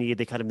possibly need.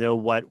 They kind of know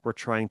what we're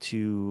trying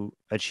to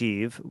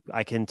achieve.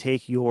 I can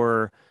take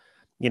your,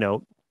 you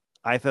know,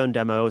 iPhone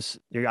demos,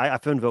 your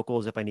iPhone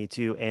vocals if I need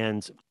to,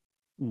 and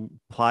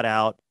plot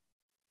out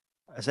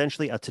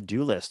essentially a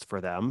to-do list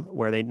for them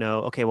where they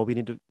know, okay, well, we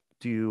need to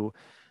do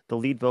the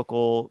lead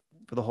vocal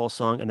for the whole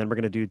song, and then we're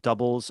going to do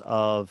doubles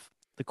of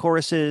the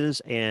choruses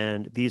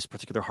and these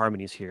particular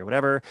harmonies here,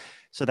 whatever.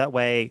 So that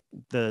way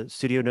the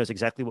studio knows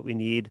exactly what we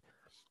need.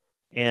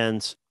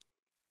 And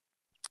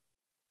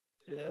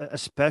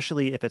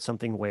especially if it's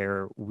something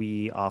where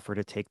we offer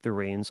to take the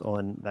reins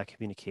on that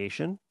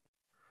communication,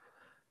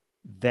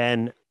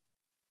 then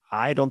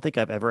I don't think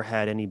I've ever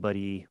had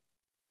anybody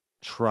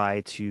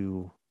try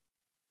to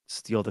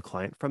steal the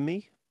client from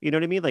me. You know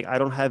what I mean? Like I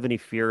don't have any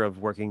fear of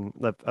working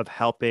of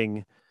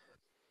helping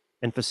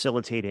and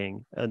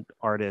facilitating an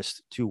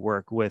artist to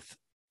work with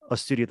a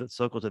studio that's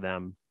local to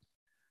them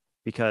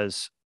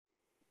because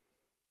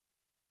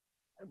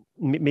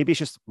maybe it's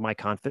just my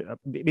confidence.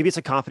 Maybe it's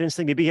a confidence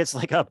thing. Maybe it's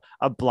like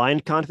a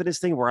blind confidence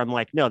thing where I'm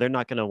like, no, they're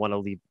not going to want to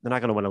leave. They're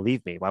not going to want to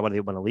leave me. Why would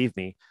they want to leave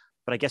me?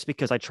 But I guess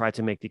because I try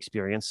to make the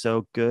experience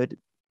so good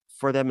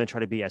for them and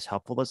try to be as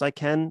helpful as I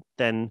can,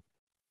 then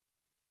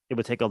it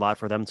would take a lot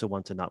for them to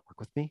want to not work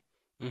with me.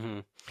 Hmm.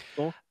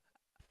 Cool.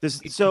 This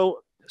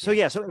so Yeah.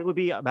 yeah, so it would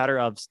be a matter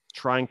of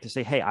trying to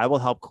say, hey, I will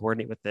help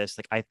coordinate with this.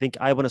 Like I think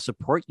I want to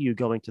support you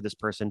going to this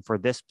person for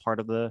this part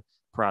of the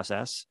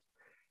process.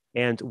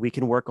 And we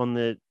can work on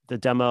the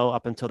demo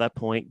up until that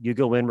point. You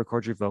go in,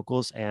 record your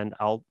vocals, and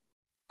I'll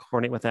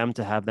coordinate with them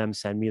to have them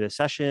send me the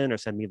session or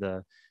send me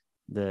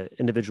the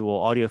individual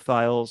audio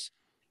files,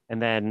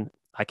 and then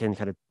I can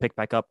kind of pick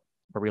back up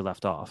where we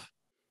left off.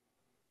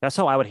 That's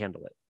how I would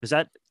handle it. Does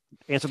that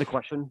answer the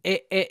question?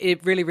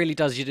 It really, really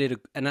does. You did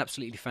an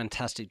absolutely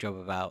fantastic job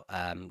about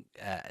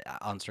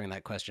answering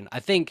that question. I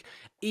think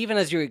even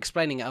as you were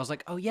explaining it, I was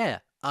like, oh yeah,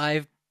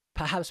 I've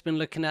perhaps been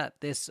looking at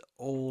this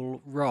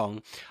all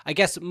wrong. I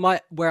guess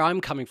my where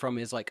I'm coming from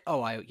is like,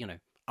 oh, I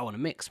want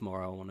to mix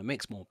more. I want to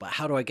mix more, but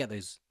how do I get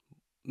those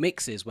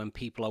mixes when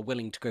people are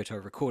willing to go to a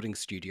recording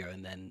studio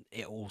and then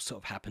it all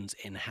sort of happens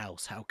in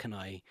house? How can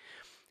I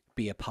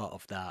be a part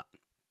of that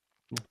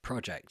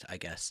project? I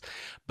guess,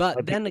 but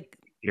I'd be then,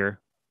 here.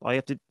 All you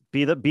have to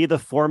be the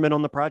foreman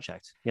on the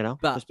project.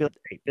 but Just be like,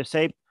 just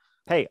say,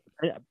 hey,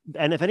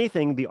 and if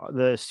anything,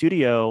 the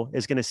studio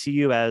is going to see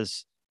you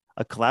as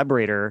a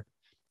collaborator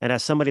and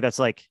as somebody that's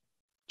like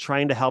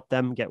trying to help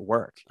them get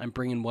work. I'm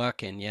bringing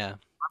work in. Yeah.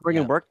 I'm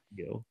bringing Yeah. work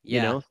to you.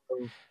 Yeah.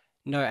 So,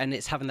 No, and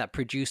it's having that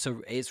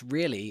producer. It's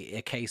really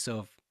a case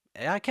of,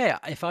 okay,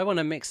 if I want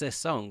to mix this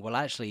song, well,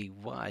 actually,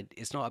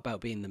 it's not about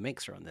being the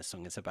mixer on this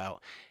song. It's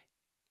about,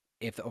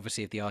 if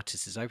obviously if the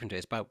artist is open to it,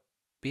 it's about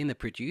being the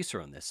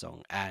producer on this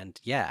song and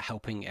yeah,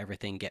 helping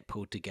everything get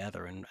pulled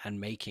together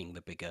and making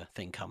the bigger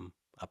thing come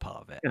a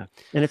part of it. yeah,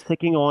 and it's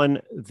taking on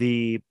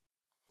the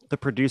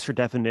producer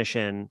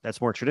definition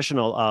that's more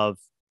traditional of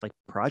like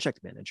project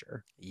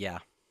manager. Yeah.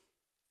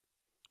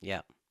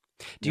 Yeah.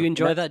 Do You you know, and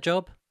enjoy that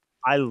job?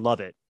 I love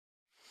it.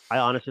 I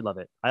honestly love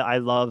it. I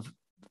love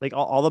like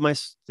all of my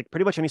like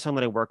pretty much any song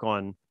that I work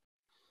on.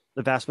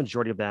 The vast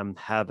majority of them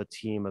have a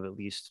team of at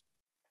least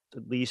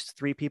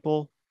three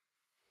people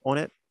on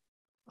it.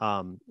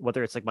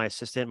 Whether it's like my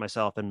assistant,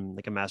 myself, and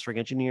like a mastering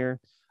engineer,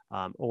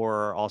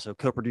 or also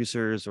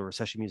co-producers or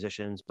session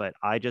musicians. But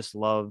I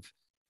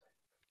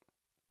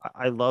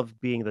love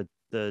being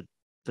the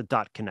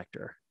dot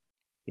connector,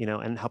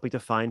 and helping to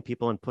find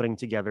people and putting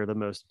together the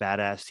most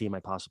badass team I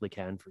possibly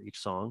can for each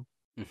song.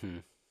 Hmm.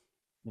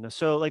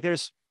 So like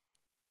there's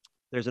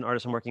an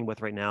artist I'm working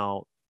with right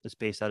now that's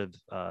based out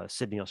of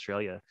Sydney,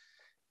 Australia,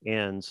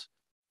 and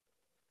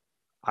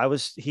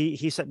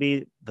he sent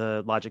me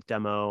the Logic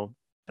demo,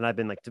 and I've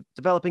been like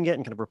developing it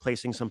and kind of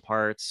replacing some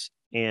parts,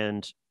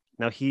 and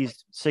now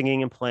he's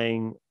singing and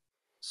playing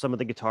some of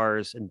the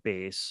guitars and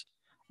bass.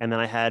 And then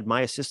I had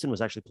my assistant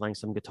was actually playing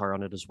some guitar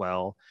on it as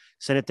well.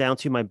 Sent it down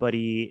to my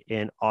buddy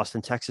in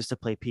Austin, Texas to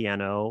play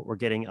piano. We're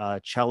getting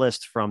a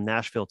cellist from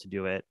Nashville to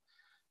do it,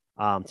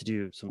 to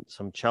do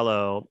some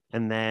cello.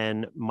 And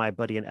then my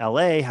buddy in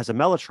LA has a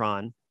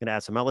Mellotron, gonna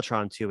add some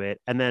Mellotron to it.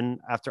 And then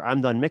after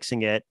I'm done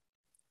mixing it,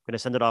 I'm gonna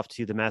send it off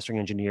to the mastering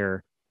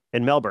engineer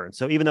in Melbourne.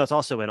 So even though it's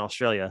also in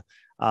Australia,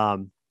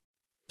 um,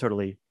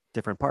 totally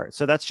different part.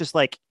 So that's just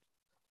like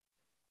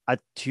a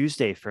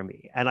Tuesday for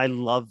me. And I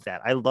love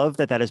that. I love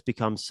that that has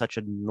become such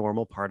a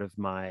normal part of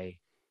my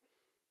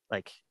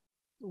like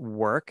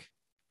work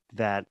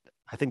that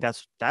I think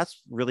that's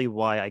really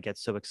why I get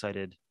so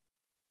excited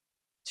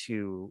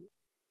to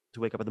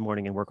wake up in the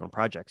morning and work on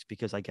projects,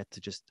 because I get to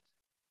just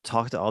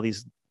talk to all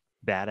these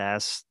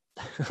badass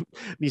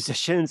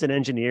musicians and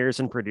engineers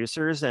and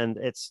producers, and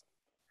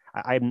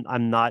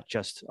I'm not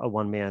just a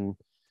one man,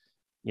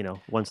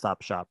 one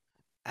stop shop.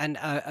 And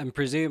I'm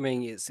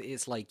presuming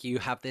it's like you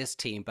have this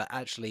team, but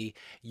actually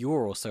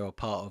you're also a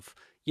part of,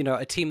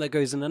 a team that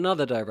goes in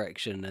another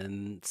direction,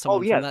 and Oh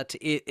someone from yeah. that.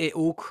 It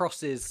all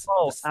crosses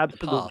Oh, the path.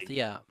 absolutely.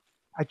 Yeah.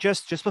 I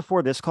just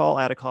before this call,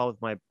 I had a call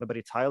with my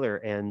buddy Tyler,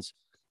 and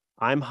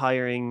I'm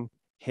hiring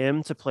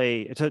him to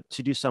play to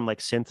do some like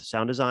synth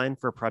sound design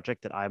for a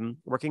project that I'm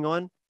working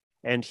on,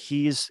 and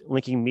he's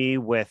linking me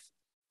with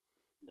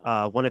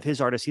one of his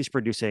artists he's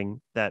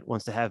producing that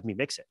wants to have me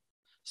mix it.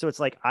 So it's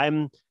like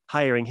I'm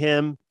hiring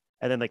him,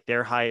 and then like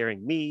they're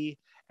hiring me,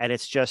 and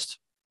it's just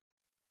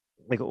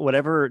like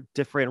whatever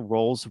different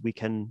roles we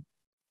can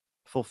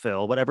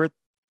fulfill,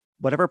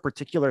 whatever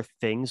particular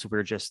things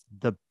we're just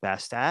the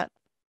best at,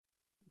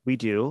 we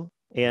do,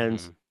 and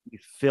Hmm. we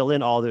fill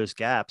in all those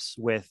gaps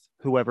with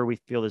whoever we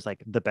feel is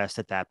like the best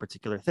at that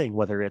particular thing,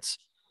 whether it's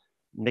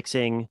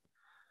mixing,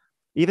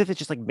 even if it's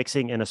just like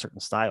mixing in a certain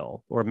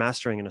style or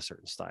mastering in a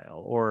certain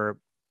style or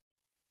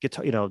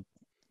guitar,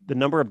 the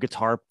number of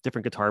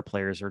different guitar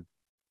players or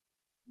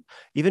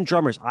even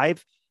drummers.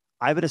 I've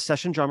been a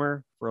session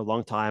drummer for a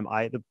long time.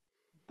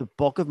 The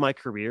bulk of my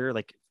career,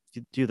 like if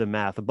you do the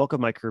math, the bulk of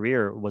my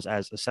career was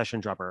as a session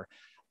drummer.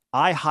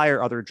 I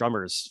hire other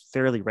drummers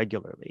fairly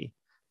regularly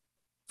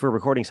for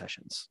recording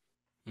sessions.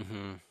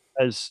 Hmm.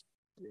 As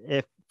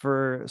if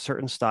for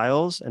certain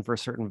styles and for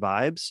certain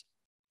vibes,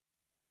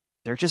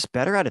 they're just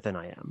better at it than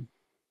I am.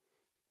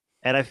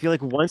 And I feel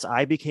like once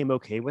I became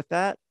okay with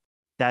that,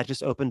 that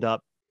just opened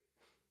up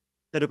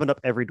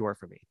every door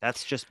for me.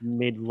 That's just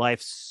made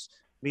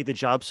the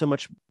job so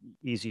much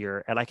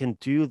easier. And I can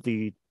do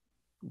the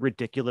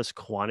ridiculous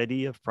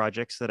quantity of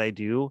projects that I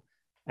do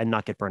and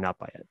not get burned out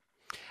by it.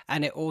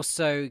 And it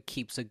also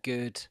keeps a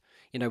good,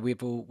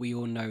 we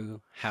all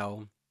know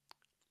how,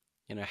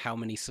 how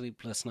many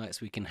sleepless nights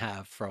we can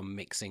have from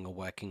mixing or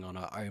working on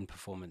our own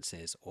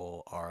performances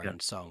or our Yeah. own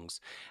songs.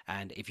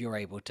 And if you're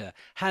able to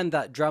hand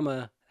that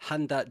drum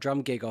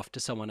gig off to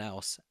someone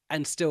else,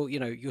 and still,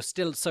 you're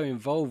still so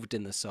involved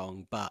in the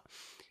song, but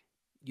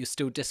you're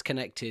still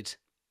disconnected,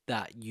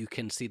 that you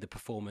can see the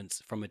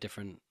performance from a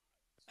different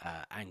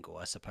angle,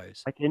 I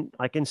suppose.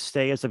 I can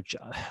stay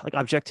like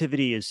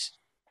objectivity is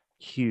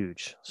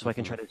huge. So I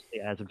can Hmm. try to stay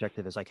as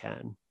objective as I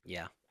can.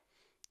 Yeah,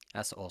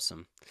 that's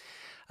awesome.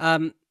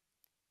 Um,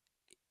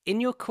 in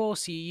your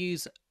course, you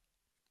use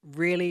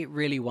really,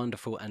 really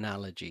wonderful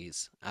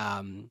analogies.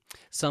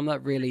 Some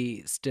that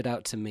really stood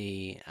out to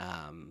me,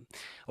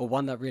 or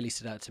one that really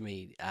stood out to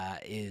me,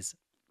 is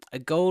a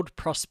gold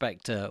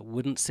prospector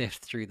wouldn't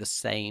sift through the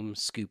same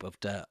scoop of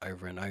dirt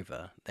over and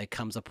over. There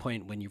comes a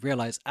point when you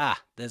realize,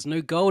 there's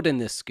no gold in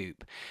this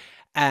scoop,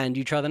 and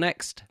you try the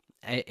next.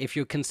 If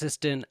you're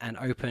consistent and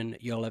open,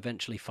 you'll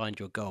eventually find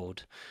your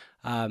gold.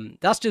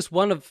 That's just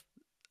one of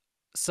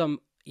some,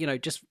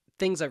 just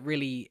things that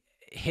really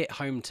hit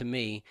home to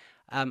me.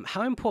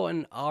 How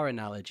important are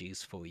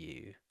analogies for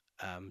you,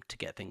 to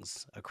get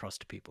things across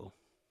to people?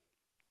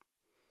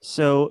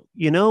 So,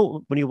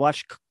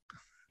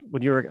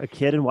 when you were a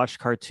kid and watched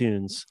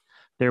cartoons,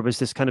 there was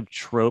this kind of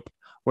trope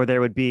where there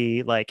would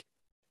be like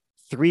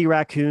three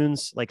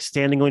raccoons like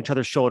standing on each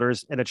other's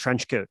shoulders in a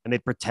trench coat and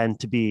they'd pretend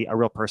to be a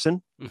real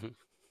person. Hmm.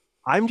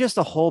 I'm just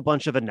a whole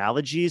bunch of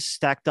analogies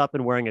stacked up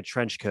and wearing a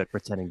trench coat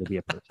pretending to be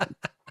a person.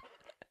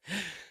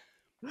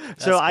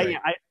 So That's great.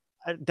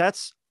 I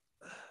that's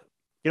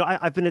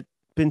I've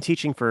been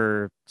teaching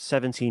for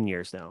 17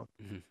 years now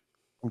Hmm.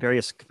 in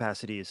various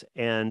capacities,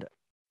 and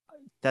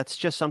that's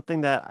just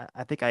something that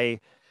I think I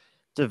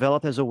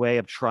developed as a way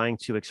of trying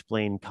to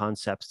explain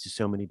concepts to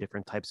so many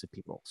different types of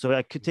people. So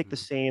I could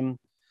Hmm.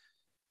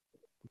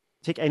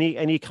 take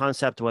any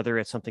concept, whether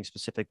it's something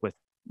specific with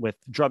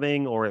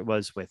drumming or it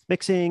was with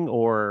mixing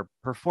or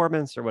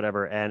performance or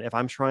whatever, and if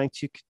I'm trying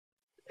to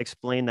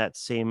explain that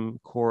same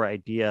core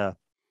idea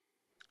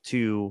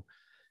to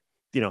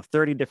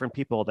 30 different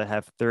people that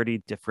have 30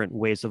 different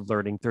ways of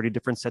learning, 30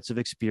 different sets of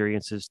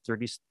experiences,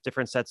 30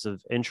 different sets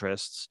of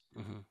interests,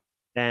 Hmm.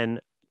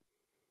 and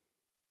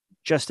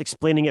just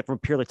explaining it from a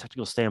purely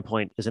technical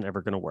standpoint isn't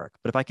ever going to work.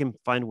 But if I can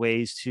find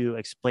ways to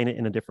explain it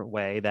in a different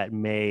way that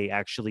may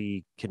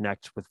actually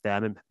connect with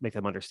them and make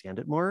them understand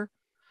it more,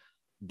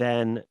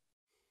 then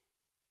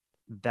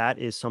that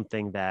is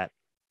something that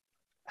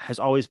has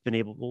always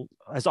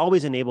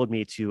enabled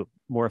me to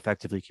more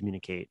effectively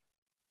communicate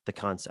the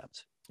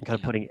concept and kind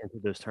of Yeah. putting it into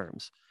those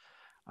terms.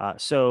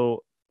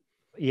 So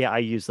yeah, I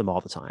use them all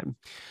the time,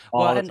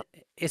 Well, all the and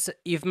time.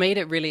 you've made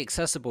it really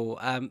accessible.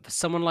 For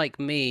someone like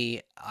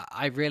me,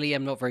 I really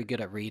am not very good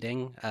at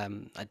reading.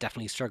 I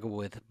definitely struggle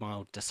with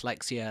mild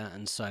dyslexia,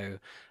 and so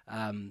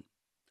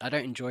I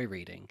don't enjoy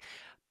reading.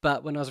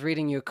 But when I was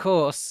reading your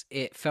course,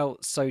 it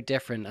felt so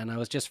different, and I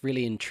was just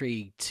really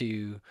intrigued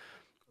to.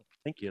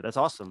 Thank you. That's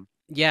awesome.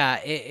 Yeah,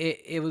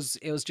 it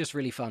was just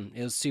really fun.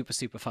 It was super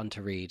super fun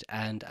to read,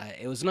 and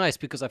it was nice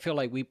because I feel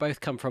like we both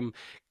come from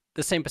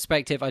the same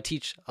perspective. I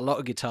teach a lot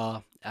of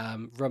guitar,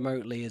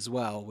 remotely as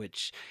well,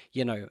 which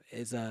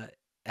is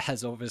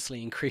has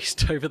obviously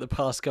increased over the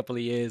past couple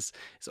of years.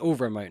 It's all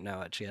remote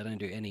now. Actually, I don't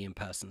do any in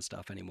person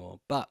stuff anymore.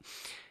 But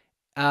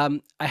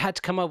I had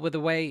to come up with a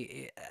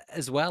way,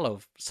 as well,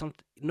 of some.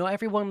 Not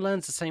everyone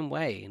learns the same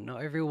way.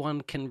 Not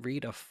everyone can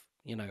read off,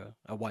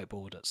 a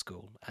whiteboard at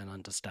school and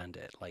understand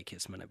it like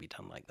it's meant to be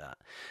done like that.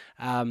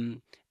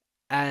 Um,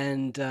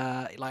 and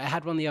like I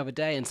had one the other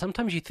day, and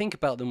sometimes you think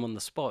about them on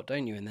the spot,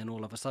 don't you? And then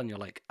all of a sudden you're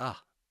like,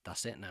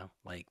 that's it now.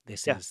 Like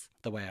this Yeah. is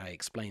the way I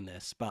explain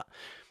this. But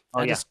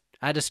Oh yeah.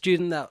 I had a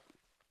student that,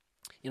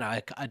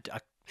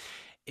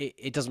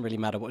 it doesn't really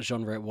matter what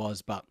genre it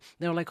was, but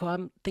they were like, "Well,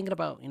 I'm thinking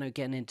about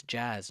getting into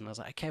jazz," and I was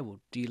like, "Okay, well,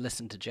 do you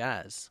listen to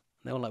jazz?"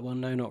 And they were like, "Well,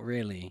 no, not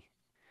really."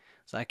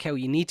 It's like, "Okay, well,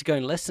 you need to go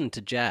and listen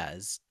to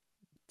jazz."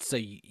 So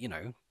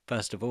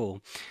first of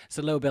all, it's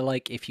a little bit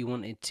like if you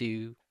wanted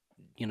to,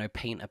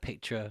 paint a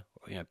picture,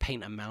 or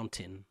paint a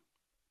mountain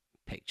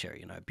picture,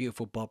 a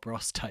beautiful Bob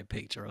Ross type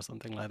picture or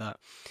something like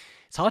that.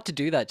 It's hard to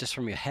do that just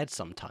from your head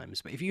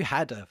sometimes, but if you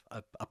had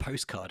a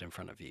postcard in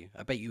front of you,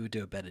 I bet you would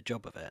do a better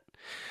job of it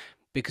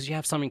because you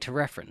have something to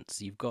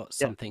reference. You've got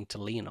Yeah. something to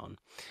lean on.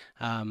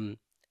 Um,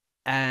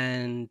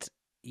 and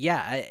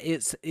yeah,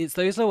 it's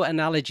those little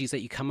analogies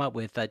that you come up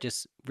with that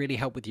just really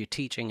help with your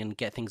teaching and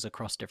get things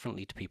across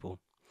differently to people.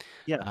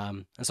 Yeah.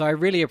 And so I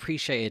really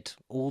appreciated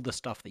all the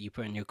stuff that you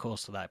put in your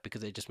course for that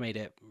because it just made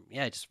it,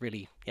 yeah, it just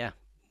really, yeah,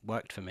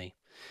 worked for me.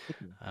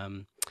 Thank you.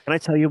 Um, Can I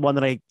tell you one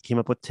that I came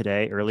up with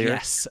today earlier?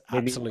 yes,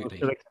 Maybe I was absolutely.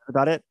 really excited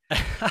about it.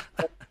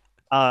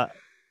 Uh,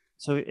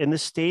 so in the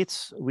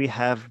States, we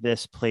have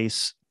this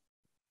place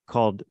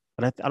called,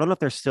 and I don't know if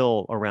they're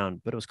still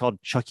around, but it was called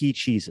Chuck E.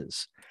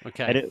 Cheese's. And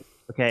Okay. it,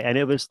 okay, and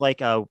it was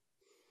like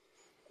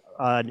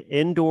an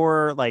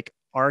indoor like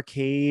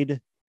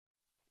arcade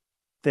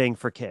thing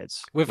for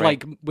kids, With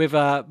right? like with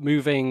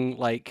moving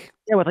like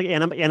Yeah, with like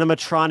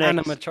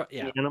animatronics, animatron,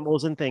 yeah.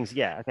 animals and things.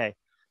 Yeah, okay.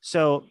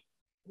 So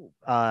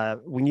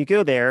when you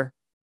go there,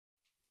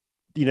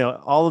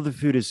 all of the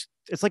food is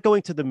it's like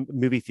going to the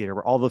movie theater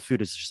where all the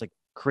food is just like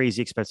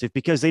crazy expensive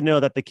because they know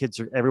that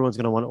everyone's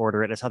going to want to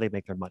order it. It's how they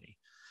make their money.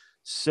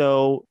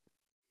 So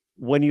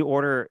when you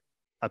order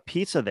a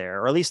pizza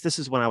there, or at least this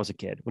is when I was a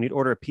kid, when you'd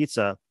order a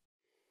pizza,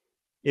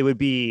 it would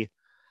be,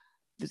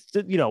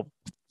 you know,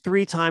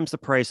 3 times the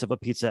price of a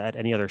pizza at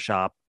any other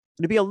shop.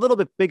 It'd be a little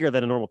bit bigger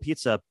than a normal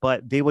pizza,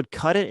 but they would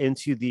cut it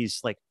into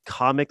these like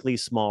comically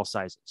small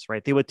sizes,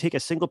 right? They would take a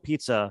single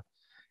pizza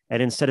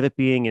and instead of it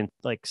being in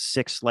like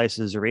 6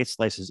 slices or 8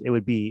 slices, it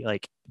would be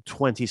like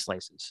 20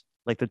 slices,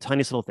 like the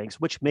tiniest little things,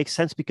 which makes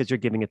sense because you're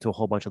giving it to a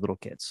whole bunch of little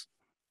kids,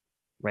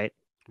 right?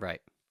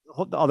 Right.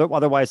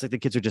 Otherwise, like the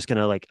kids are just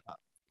gonna like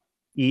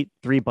eat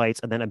 3 bites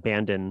and then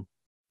abandon,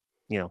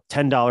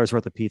 $10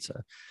 worth of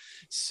pizza.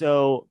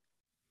 So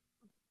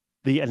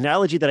the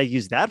analogy that I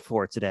used that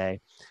for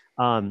today,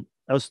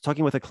 I was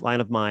talking with a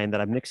client of mine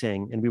that I'm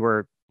mixing, and we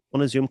were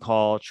on a Zoom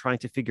call trying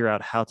to figure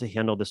out how to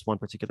handle this one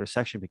particular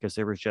section because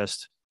there was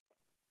just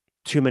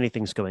too many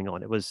things going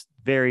on. It was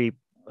a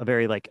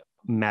very like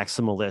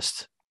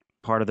maximalist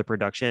part of the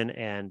production,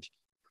 and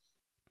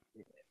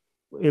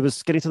it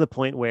was getting to the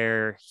point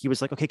where he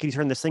was like, "Okay, can you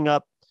turn this thing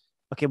up?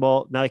 Okay,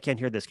 well now I can't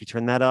hear this. Can you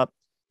turn that up?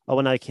 Oh,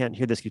 well, now I can't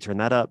hear this. Can you turn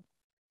that up?"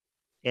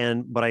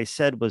 And what I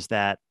said was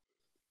that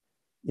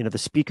the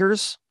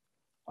speakers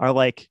are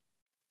like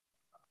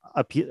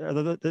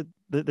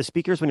the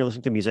speakers when you're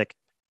listening to music,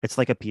 it's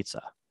like a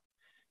pizza.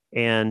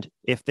 And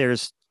if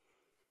there's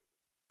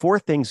 4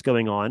 things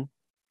going on,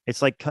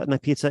 it's like cutting a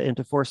pizza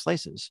into 4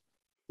 slices.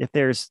 If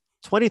there's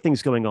 20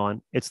 things going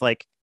on, it's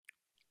like,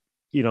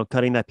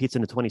 cutting that pizza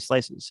into 20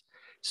 slices.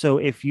 So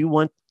if you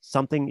want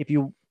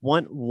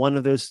one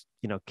of those,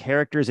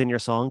 characters in your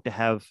song to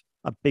have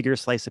a bigger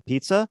slice of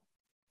pizza,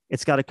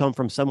 it's got to come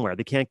from somewhere.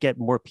 They can't get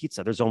more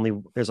pizza. There's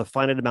a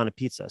finite amount of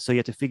pizza. So you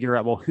have to figure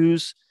out, well,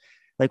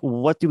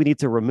 what do we need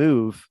to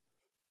remove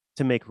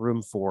to make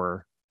room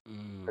for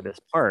this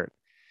part?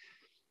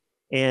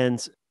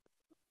 And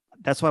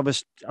that's why I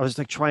was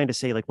like trying to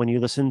say, like, when you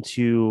listen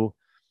to,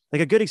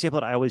 like, a good example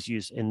that I always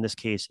use in this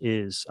case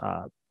is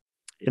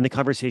in the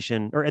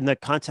conversation or in the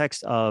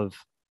context of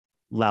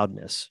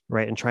loudness,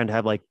 right? And trying to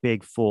have like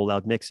big, full,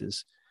 loud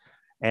mixes.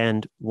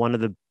 And one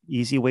of the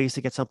easy ways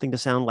to get something to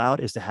sound loud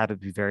is to have it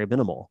be very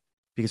minimal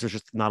because there's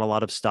just not a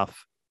lot of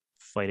stuff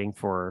fighting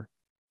for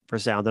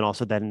sound. And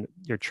also then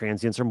your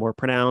transients are more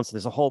pronounced.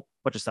 There's a whole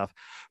bunch of stuff.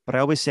 But I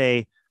always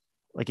say,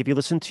 like, if you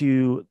listen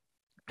to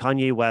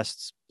Kanye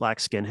West's Black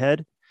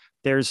Skinhead,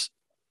 there's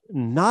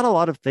not a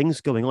lot of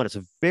things going on. It's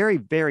a very,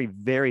 very,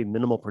 very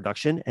minimal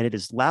production and it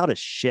is loud as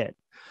shit.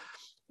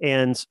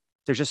 And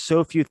there's just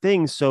so few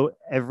things. So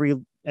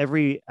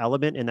every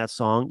element in that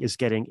song is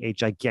getting a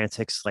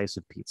gigantic slice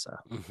of pizza,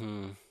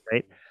 Mm-hmm.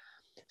 right?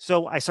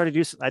 So I started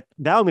using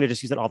now. I'm going to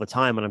just use it all the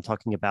time when I'm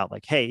talking about,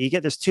 like, hey,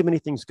 there's too many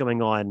things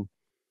going on.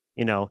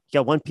 You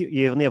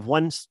only have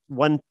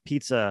one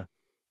pizza.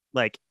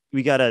 Like,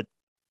 we got to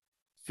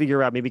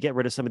figure out, maybe get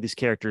rid of some of these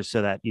characters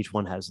so that each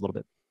one has a little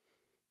bit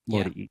more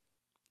Yeah, to eat.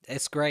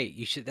 it's great.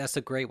 That's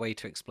a great way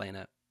to explain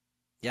it.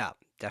 Yeah,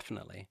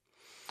 definitely.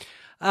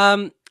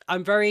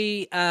 I'm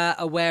very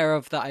aware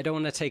of that. I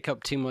don't want to take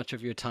up too much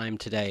of your time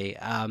today.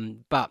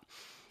 But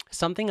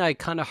something I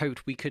kind of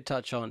hoped we could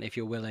touch on, if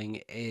you're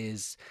willing,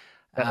 is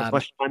As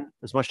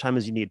much time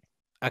as you need.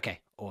 okay,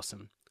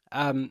 awesome.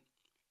 Um,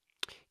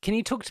 can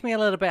you talk to me a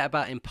little bit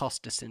about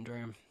imposter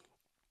syndrome?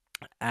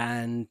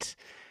 And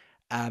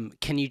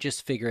can you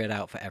just figure it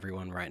out for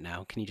everyone right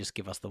now? Can you just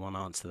give us the one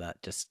answer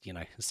that just,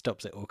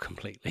 stops it all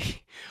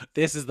completely?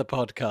 This is the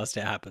podcast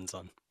it happens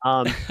on.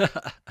 Um,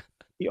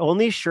 the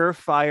only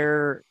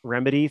surefire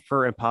remedy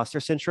for imposter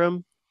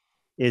syndrome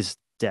is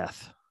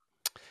death.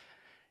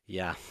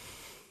 Yeah.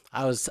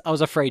 I was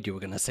afraid you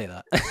were going to say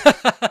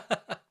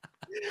that.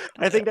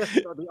 I think that's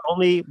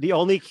the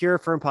only cure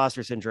for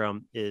imposter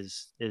syndrome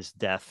is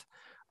death.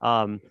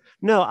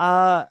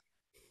 No,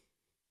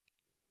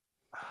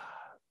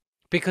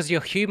 Because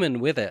you're human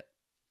with it,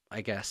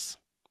 I guess.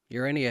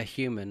 You're only a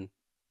human,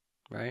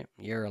 right?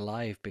 You're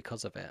alive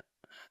because of it.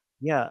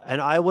 yeah, and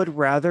I would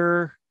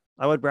rather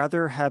I would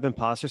rather have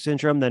imposter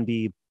syndrome than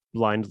be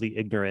blindly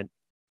ignorant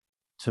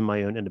to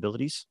my own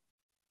inabilities.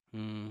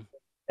 Mm,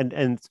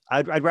 And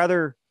I'd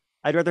rather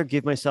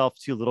give myself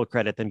too little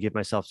credit than give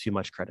myself too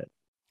much credit.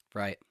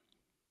 right.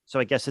 So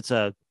I guess it's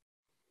a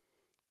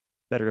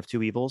better of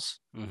two evils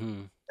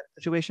Mm-hmm.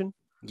 situation.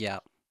 Yeah.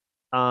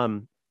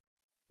 Um,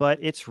 but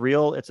it's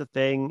real, it's a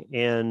thing,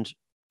 and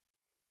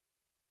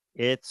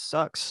it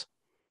sucks.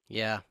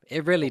 Yeah.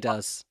 It really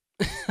does.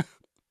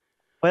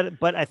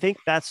 But I think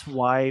that's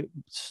why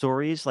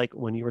stories like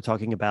when you were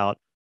talking about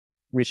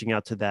reaching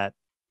out to that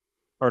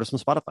artist on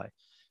Spotify,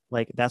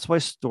 like that's why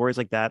stories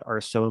like that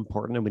are so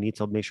important, and we need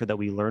to make sure that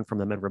we learn from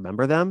them and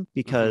remember them,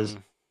 because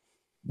Mm-hmm.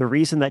 the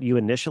reason that you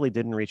initially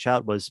didn't reach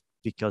out was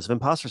because of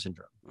imposter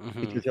syndrome.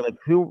 Mm-hmm. Because you're like,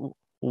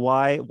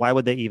 why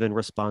would they even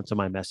respond to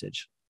my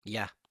message?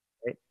 Yeah.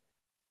 Right.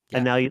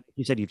 And Yeah. now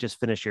you said you've just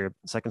finished your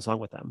second song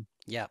with them.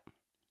 Yeah.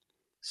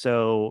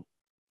 So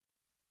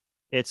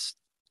it's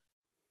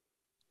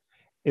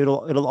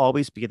it'll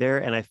always be there.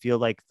 And I feel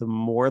like the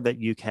more that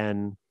you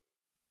can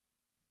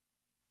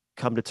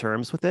come to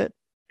terms with it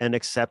and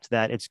accept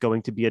that it's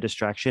going to be a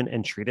distraction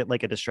and treat it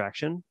like a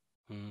distraction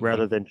Mm-hmm.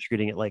 rather than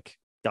treating it like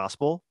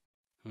gospel,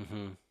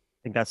 Mm-hmm. I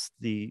think that's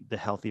the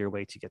healthier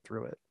way to get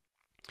through it.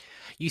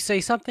 You say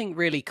something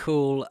really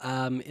cool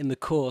in the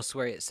course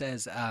where it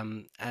says,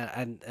 and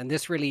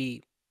this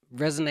really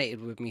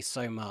resonated with me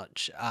so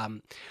much.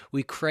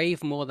 We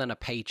crave more than a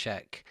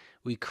paycheck.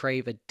 We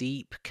crave a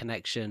deep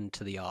connection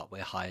to the art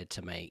we're hired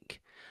to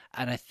make.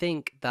 And I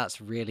think that's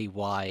really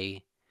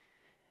why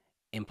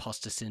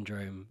imposter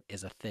syndrome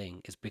is a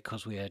thing, is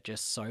because we are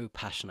just so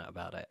passionate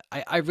about it.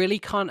 I really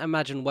can't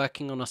imagine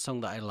working on a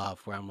song that I love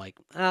where I'm like,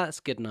 ah,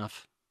 it's good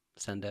enough,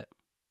 send it.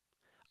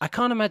 I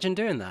can't imagine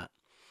doing that,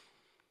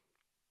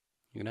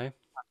 you know?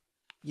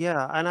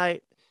 Yeah,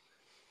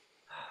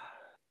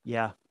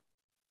 yeah,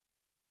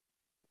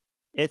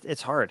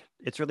 it's hard.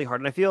 It's really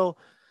hard, and I feel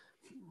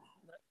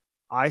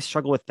I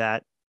struggle with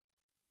that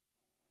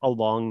a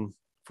long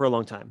for a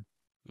long time,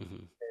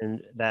 Hmm.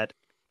 and that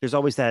there's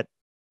always that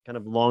kind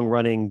of long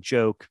running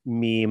joke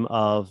meme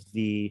of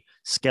the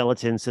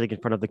skeleton sitting in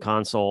front of the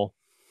console,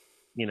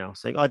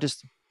 saying, "Oh,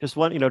 just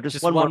one, just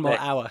Just one more one more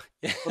mix, hour.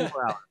 one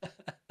more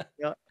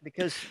hour,"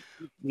 because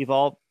we've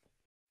all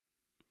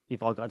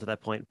we've all gotten to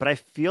that point. But I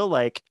feel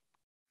like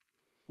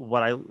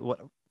what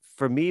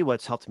for me,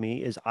 what's helped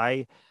me is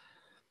I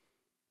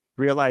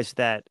realized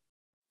that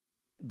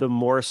the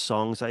more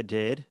songs I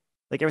did,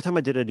 like every time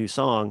I did a new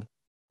song,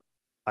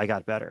 I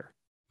got better.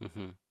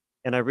 Hmm.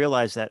 And I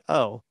realized that,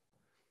 oh,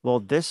 well,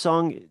 this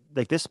song,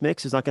 like this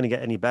mix is not going to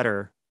get any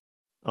better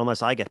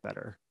unless I get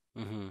better.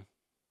 Hmm.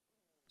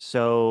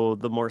 So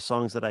the more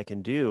songs that I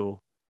can do,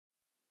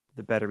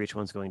 the better each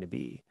one's going to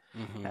be.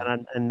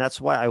 Hmm. And that's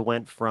why I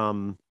went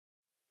from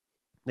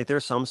like there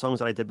are some songs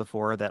that I did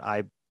before that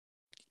I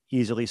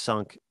easily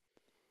sunk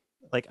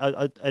like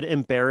an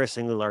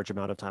embarrassingly large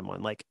amount of time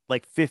on, like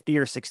 50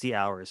 or 60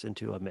 hours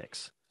into a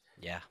mix.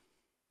 Yeah.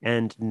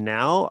 And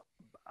now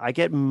I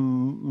get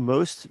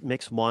most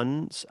mix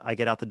ones, I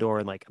get out the door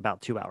in like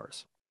about 2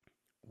 hours.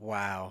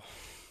 Wow.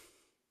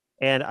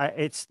 And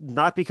it's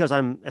not because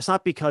I'm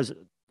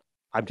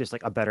just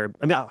like a better,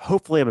 I mean,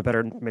 hopefully I'm a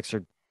better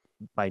mixer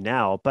by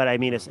now, but I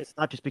mean, Hmm. it's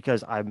not just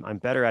because I'm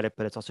better at it,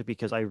 but it's also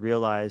because I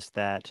realized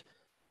that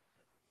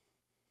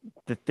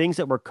the things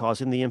that were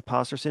causing the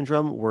imposter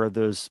syndrome were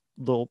those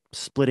little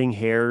splitting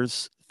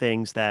hairs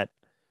things that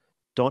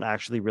don't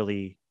actually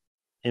really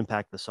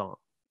impact the song.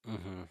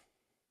 Hmm.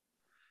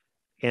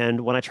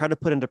 And when I try to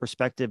put into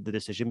perspective the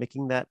decision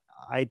making that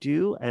I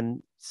do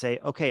and say,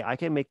 okay, I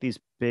can make these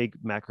big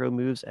macro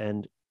moves,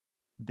 and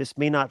this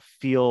may not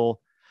feel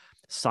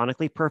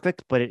sonically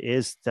perfect, but it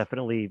is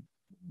definitely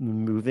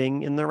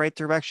moving in the right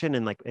direction.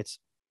 And like it's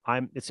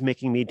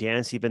making me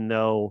dance, even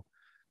though,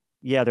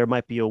 yeah, there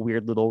might be a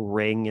weird little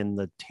ring in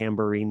the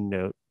tambourine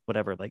note,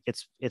 whatever. Like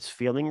it's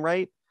feeling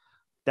right.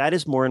 That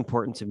is more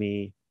important to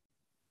me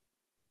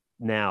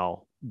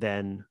now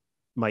than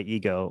my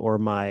ego or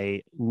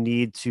my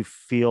need to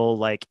feel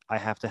like I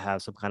have to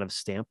have some kind of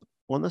stamp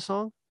on the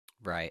song.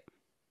 Right.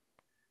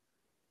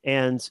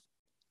 And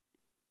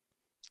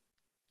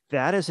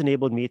that has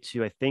enabled me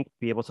to, I think,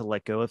 be able to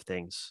let go of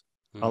things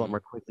a lot Hmm. more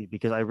quickly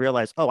because I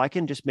realized, oh, I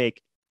can just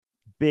make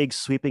big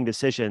sweeping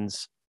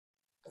decisions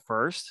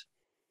first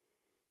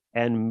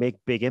and make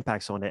big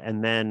impacts on it.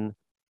 And then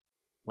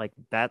like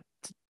that,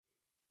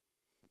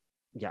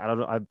 yeah, I don't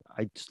know.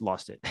 I just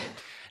lost it.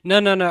 No,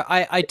 no, no.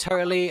 I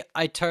totally,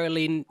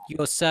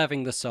 you're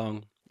serving the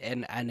song,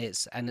 and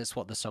it's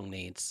what the song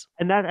needs.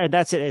 And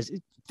that's it.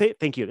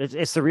 Thank you.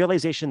 It's the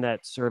realization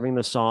that serving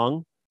the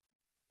song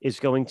is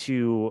going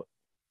to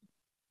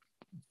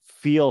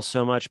feel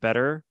so much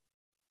better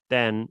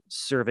than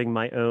serving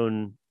my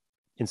own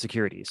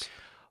insecurities.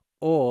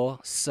 Or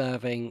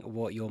serving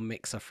what your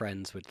mixer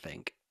friends would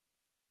think.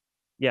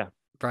 Yeah.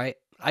 Right.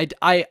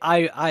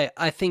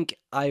 I think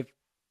I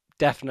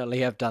definitely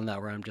have done that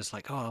where I'm just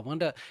like, oh, I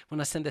wonder when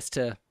I send this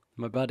to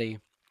my buddy,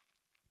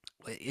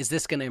 is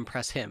this going to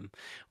impress him?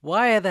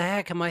 Why the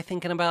heck am I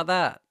thinking about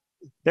that?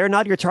 they're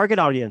not your target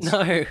audience.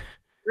 No.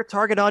 Your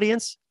target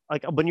audience,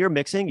 like when you're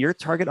mixing, your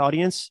target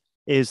audience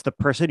is the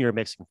person you're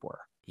mixing for,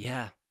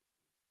 Yeah.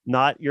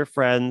 not your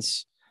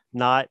friends,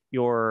 not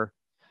your,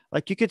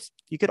 like you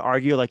could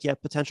argue like, yeah,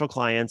 potential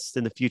clients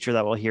in the future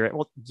that will hear it.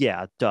 Well,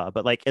 yeah, duh.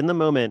 But like in the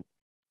moment,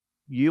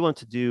 you want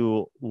to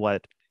do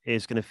what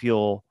is going to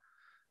feel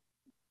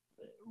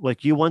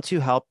like you want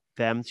to help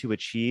them to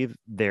achieve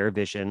their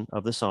vision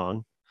of the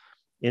song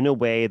in a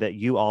way that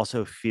you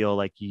also feel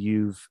like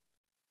you've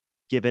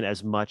given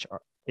as much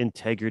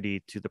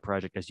integrity to the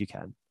project as you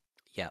can.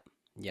 Yeah.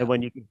 And Yeah.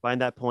 when you can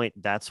find that point,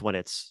 that's when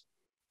it's,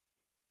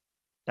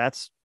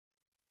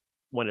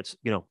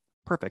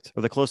 perfect,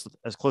 or the close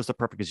as close to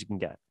perfect as you can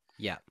get.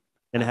 Yeah.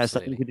 And it has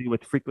nothing Absolutely. to do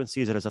with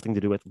frequencies. It has nothing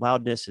to do with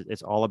loudness.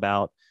 It's all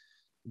about,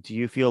 do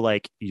you feel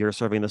like you're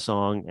serving the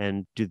song,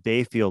 and do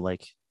they feel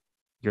like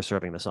you're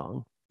serving the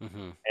song?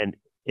 Hmm. And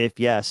if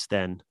yes,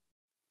 then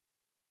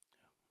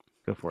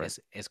go for it.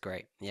 It's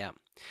great. Yeah.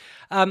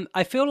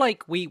 I feel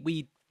like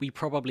we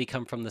probably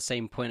come from the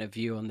same point of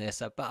view on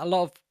this, but a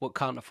lot of what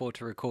Can't Afford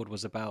to Record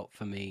was about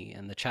for me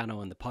and the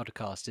channel and the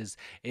podcast is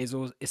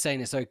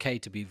saying it's okay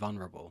to be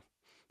vulnerable.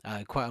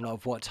 Quite a lot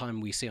of what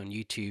time we see on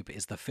YouTube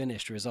is the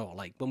finished result.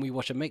 Like when we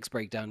watch a mix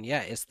breakdown,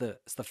 yeah, it's the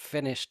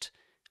finished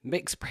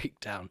mix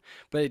breakdown,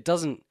 but it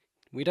doesn't.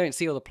 We don't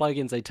see all the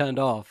plugins they turned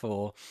off,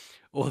 or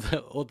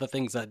the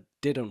things that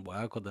didn't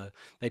work, or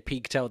they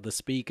peaked out the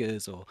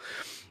speakers, or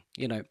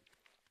you know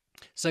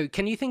so,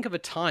 can you think of a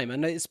time? I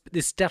know this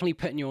is definitely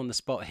putting you on the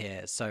spot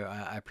here, so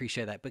I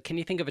appreciate that. But can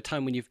you think of a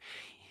time when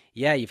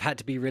you've had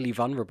to be really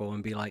vulnerable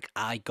and be like,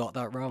 I got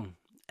that wrong,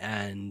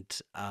 and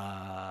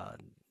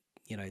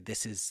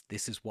this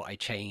is what I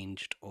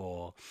changed,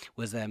 or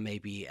was there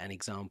maybe an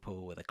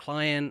example with a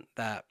client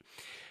that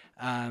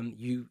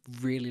you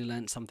really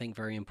learned something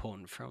very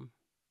important from?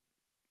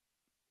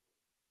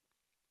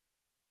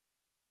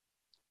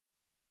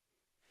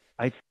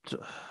 I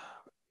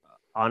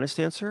Honest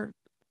answer,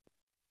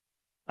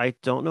 I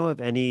don't know of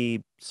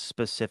any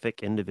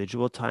specific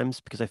individual times,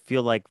 because I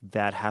feel like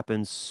that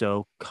happens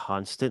so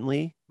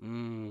constantly.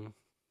 Mm,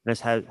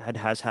 And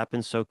has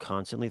happened so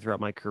constantly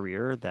throughout my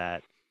career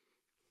that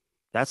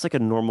that's like a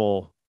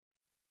normal,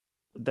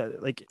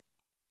 that like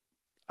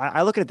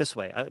I look at it this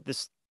way.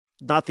 This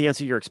not the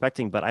answer you're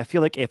expecting, but I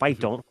feel like if I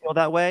hmm. don't feel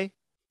that way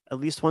at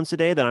least once a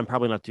day, then I'm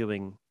probably not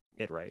doing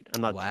it right.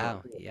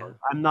 Wow. Yeah.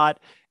 I'm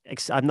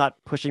not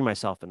pushing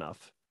myself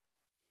enough.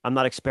 I'm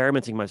not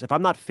experimenting myself. If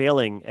I'm not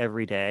failing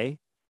every day,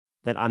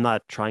 then I'm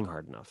not trying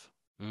hard enough.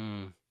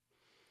 Mm.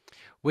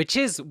 Which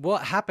is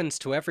what happens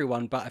to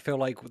everyone, but I feel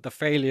like with the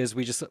failures,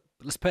 we just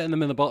let's put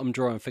them in the bottom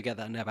drawer and forget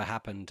that never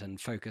happened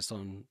and focus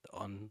on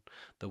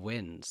the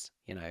wins.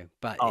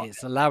 But Oh,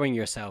 it's allowing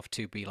yourself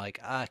to be like,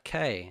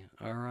 okay,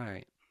 all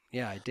right,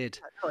 yeah, I did.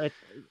 no,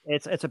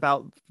 it's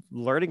about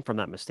learning from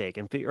that mistake,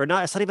 or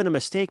not. It's not even a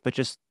mistake, but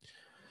just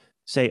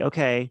say,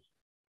 okay,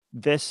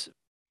 this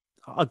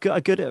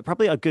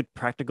probably a good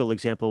practical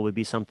example would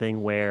be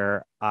something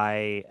where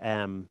I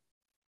am,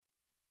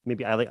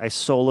 maybe I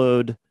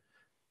soloed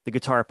the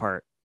guitar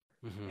part,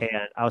 Hmm.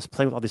 and I was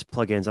playing with all these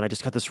plugins, and I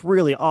just got this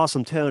really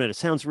awesome tone and it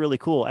sounds really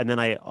cool. And then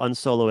I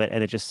unsolo it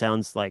and it just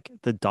sounds like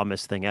the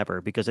dumbest thing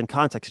ever, because in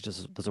context it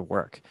just doesn't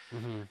work.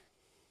 Hmm.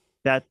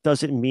 That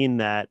doesn't mean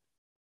that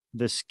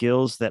the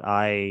skills that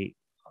I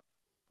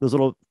those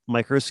little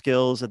micro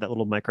skills and that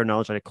little micro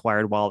knowledge I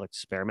acquired while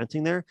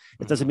experimenting there,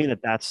 it doesn't Hmm. mean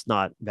that that's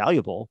not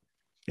valuable.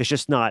 It's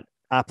just not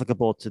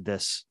applicable to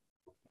this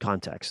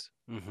context.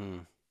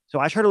 Hmm.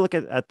 So I try to look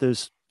at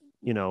those,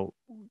 you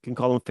can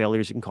call them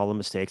failures, you can call them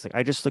mistakes. Like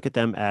I just look at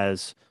them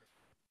as,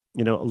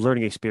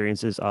 learning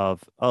experiences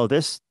of, oh,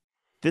 this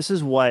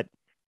is what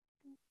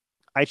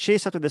I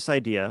chased after, this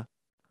idea.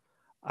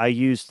 I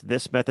used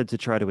this method to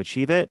try to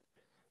achieve it.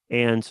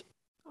 And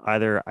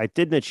either I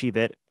didn't achieve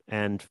it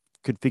and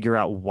could figure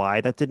out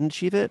why that didn't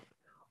achieve it,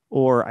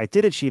 or I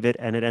did achieve it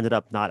and it ended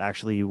up not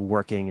actually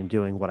working and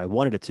doing what I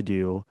wanted it to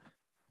do.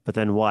 But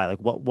then why? Like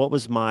what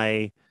was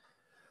my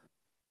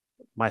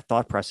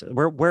thought process?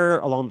 Where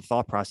along the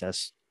thought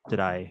process did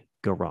I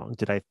go wrong?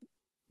 Did I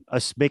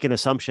make an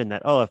assumption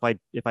that, oh,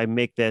 if I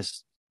make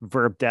this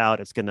verbed out,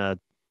 it's gonna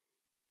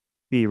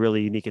be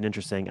really unique and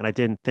interesting, and I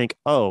didn't think,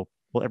 oh,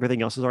 well,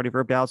 everything else is already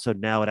verbed out, so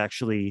now it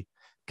actually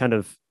kind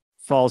of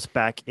falls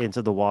back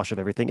into the wash of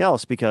everything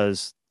else,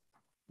 because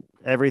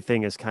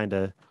everything is kind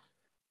of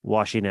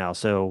washy now.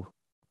 So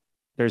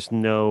there's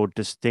no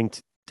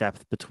distinct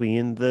depth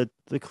between the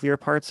clear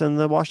parts and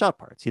the washed out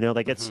parts.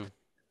 Like it's, Hmm.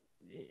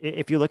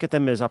 if you look at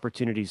them as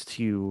opportunities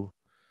to,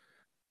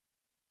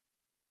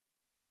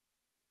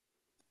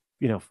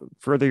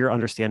 further your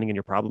understanding and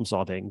your problem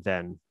solving,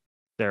 then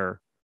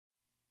there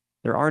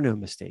there are no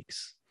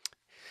mistakes.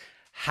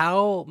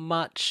 How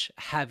much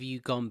have you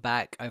gone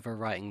back over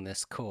writing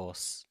this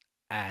course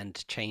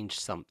and changed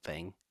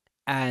something?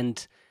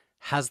 And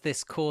has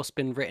this course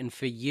been written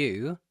for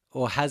you,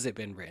 or has it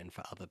been written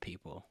for other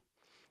people?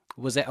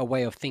 Was it a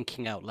way of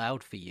thinking out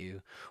loud for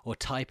you or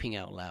typing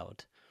out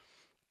loud?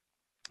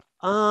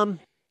 Um,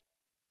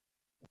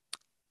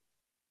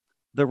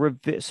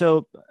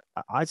 so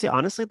I'd say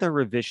honestly, the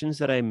revisions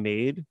that I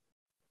made,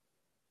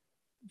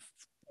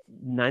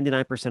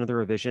 99% of the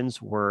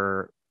revisions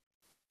were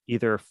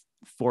either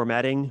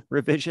formatting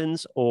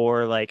revisions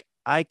or like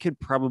I could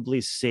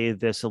probably say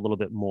this a little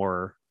bit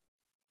more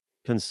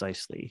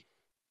concisely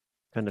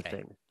kind of Okay.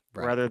 thing,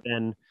 Right. rather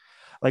than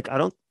like I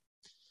don't,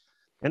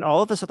 and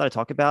all of the stuff that I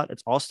talk about,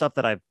 it's all stuff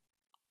that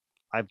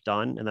I've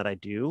done and that I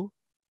do.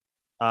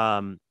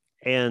 And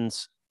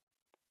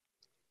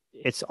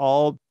it's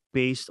all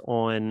based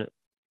on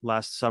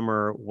last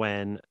summer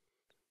when,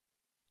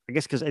 I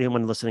guess because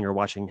anyone listening or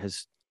watching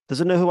has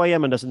doesn't know who I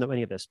am and doesn't know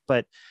any of this,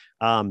 but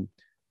um,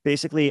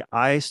 basically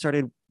I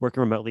started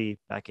working remotely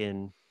back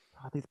in,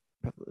 I think,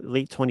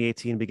 late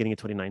 2018, beginning of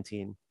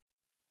 2019,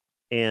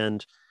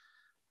 and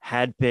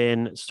had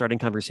been starting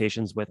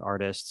conversations with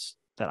artists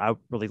that I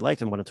really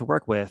liked and wanted to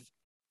work with.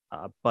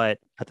 But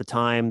at the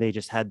time, they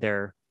just had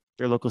their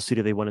local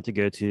studio they wanted to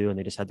go to, and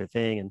they just had their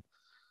thing, and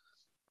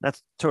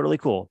that's totally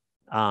cool.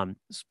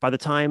 By the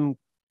time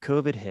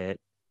COVID hit,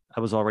 I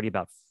was already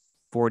about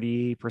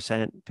 40%,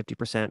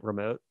 50%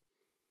 remote,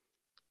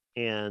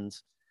 and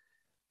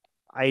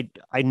I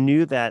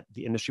knew that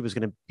the industry was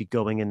going to be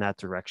going in that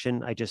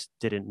direction. I just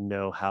didn't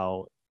know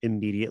how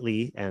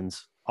immediately and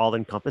all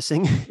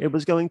encompassing it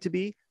was going to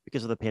be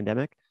because of the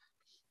pandemic.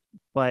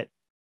 But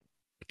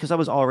because I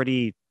was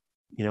already,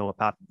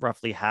 about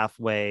roughly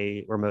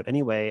halfway remote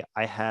anyway,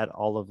 I had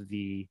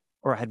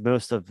or I had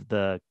most of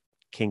the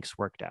kinks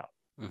worked out,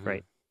 Mm-hmm.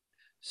 right?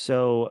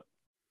 So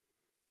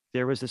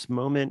there was this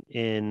moment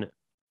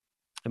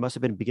it must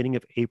have been beginning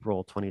of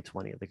April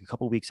 2020, like a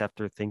couple of weeks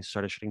after things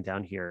started shutting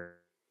down here,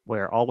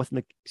 where all within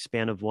the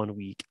span of 1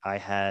 week, I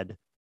had,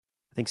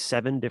 I think,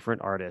 7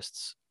 different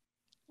artists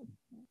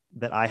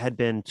that I had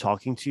been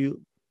talking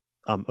to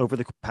over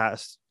the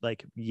past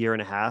like year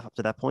and a half up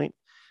to that point.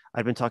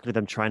 I've been talking to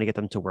them, trying to get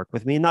them to work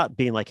with me, not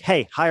being like,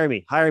 hey, hire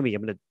me, hire me.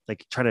 I'm going to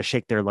like trying to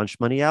shake their lunch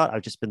money out.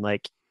 I've just been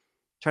like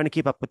trying to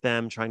keep up with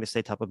them, trying to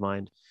stay top of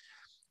mind.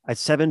 I had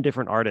 7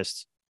 different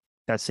artists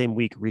that same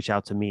week reach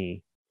out to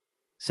me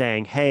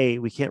saying, hey,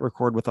 we can't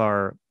record with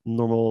our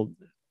normal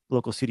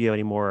local studio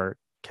anymore.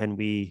 Can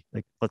we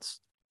like, are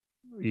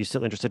you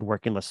still interested in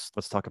working? Let's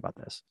talk about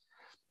this.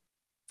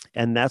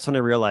 And that's when I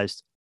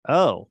realized,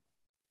 oh,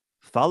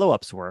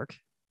 follow-ups work,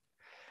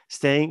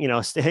 staying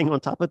on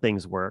top of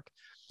things work.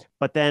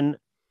 But then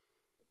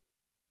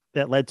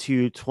that led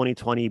to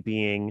 2020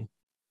 being,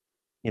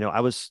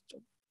 I was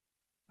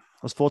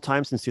full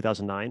time since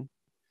 2009,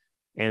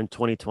 and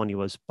 2020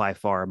 was by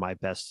far my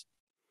best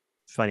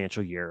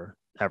financial year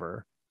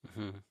ever.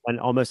 Mm-hmm. And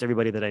almost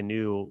everybody that I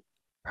knew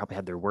probably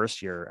had their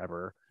worst year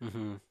ever.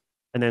 Mm-hmm.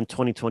 And then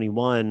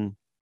 2021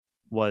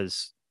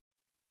 was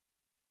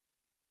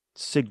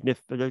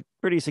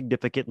pretty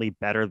significantly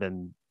better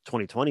than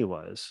 2020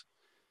 was.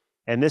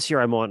 And this year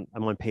I'm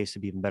on pace to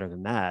be even better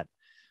than that.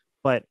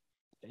 But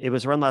it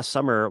was around last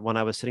summer when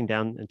I was sitting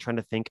down and trying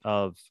to think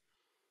of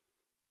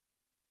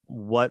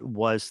what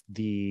was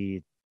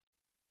the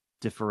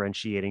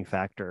differentiating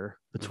factor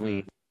Mm-hmm.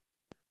 between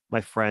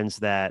my friends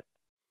that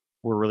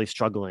were really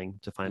struggling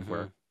to find Mm-hmm.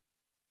 work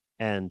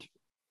and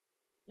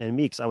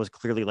me, because I was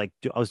clearly like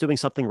I was doing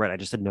something right. I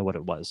just didn't know what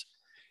it was,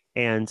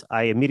 and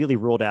I immediately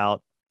ruled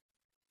out,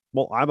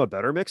 well, I'm a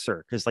better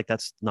mixer, because like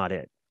that's not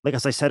it. Like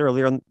as I said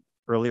earlier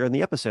in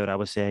the episode, I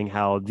was saying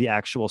how the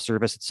actual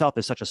service itself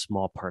is such a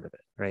small part of it,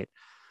 right?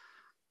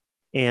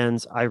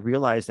 And I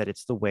realized that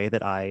it's the way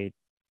that I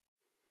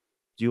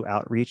do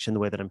outreach and the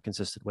way that I'm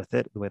consistent with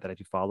it, the way that I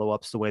do follow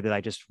ups, the way that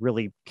I just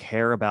really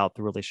care about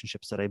the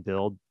relationships that I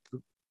build,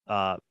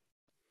 uh,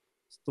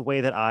 the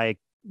way that I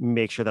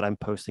make sure that I'm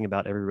posting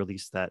about every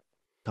release that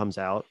comes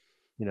out,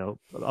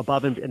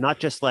 above and not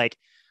just like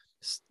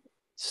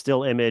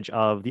still image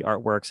of the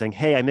artwork saying,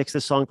 hey, I mixed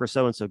this song for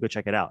so and so, go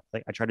check it out.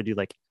 Like I try to do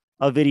like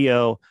a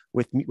video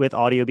with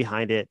audio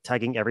behind it,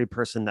 tagging every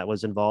person that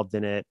was involved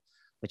in it,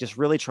 like just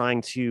really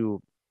trying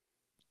to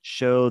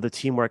show the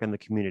teamwork and the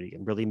community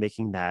and really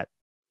making that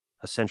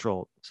a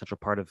central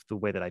part of the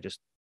way that I just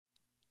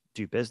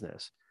do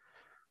business.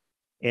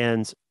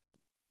 And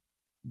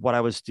what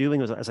I was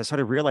doing was, as I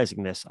started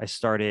realizing this, I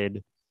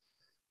started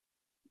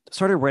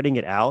writing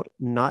it out,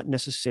 not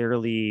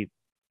necessarily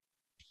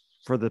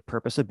for the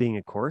purpose of being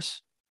a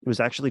course. It was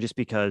actually just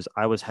because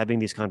I was having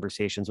these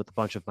conversations with a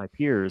bunch of my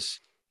peers,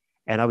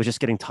 and I was just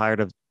getting tired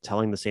of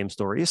telling the same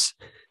stories.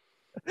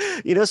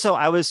 So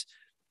I was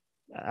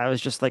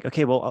just like,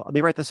 okay, well, let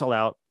me write this all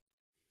out,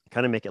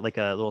 kind of make it like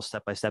a little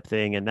step-by-step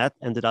thing. And that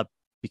ended up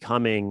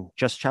becoming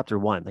just chapter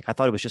 1. Like I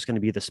thought it was just going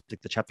to be this,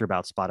 like the chapter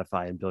about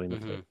Spotify and building the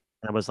Mm-hmm. page.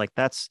 And I was like,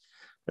 that's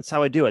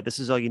how I do it. This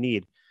is all you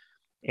need.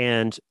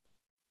 And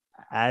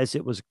as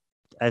it was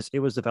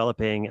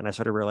developing, and I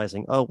started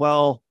realizing, oh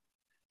well,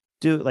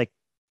 like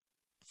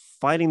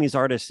finding these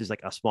artists is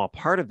like a small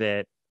part of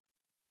it,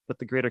 but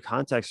the greater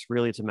context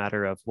really, it's a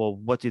matter of, well,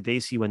 what do they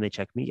see when they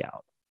check me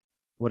out?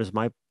 What is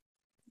my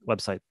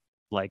website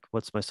like?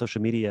 What's my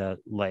social media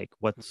like? Mm-hmm.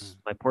 What's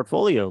my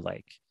portfolio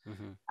like?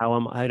 Mm-hmm.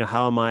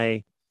 How am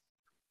I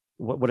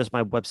what does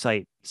my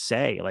website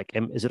say? Like,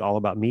 is it all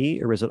about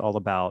me, or is it all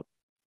about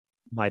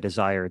my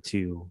desire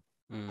to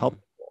help Mm.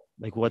 people.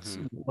 Like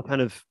Mhm. what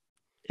kind of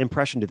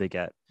impression do they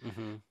get?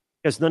 Mhm.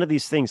 Because none of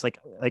these things, like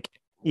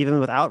even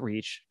with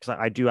outreach, because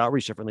I do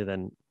outreach differently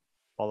than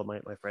all of my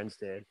friends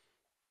did.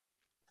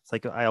 It's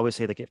like I always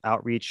say, like if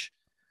outreach,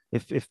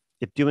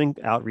 if doing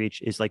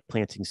outreach is like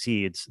planting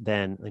seeds,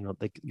 then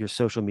like your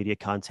social media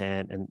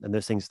content and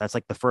those things, that's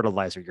like the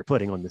fertilizer you're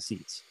putting on the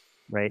seeds,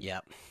 right?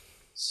 Yeah.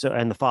 So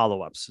and the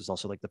follow-ups is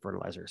also like the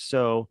fertilizer.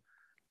 So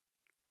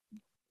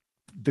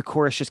the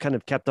course just kind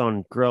of kept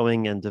on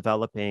growing and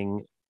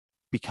developing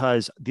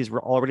because these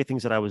were already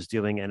things that I was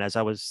doing. And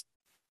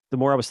the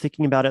more I was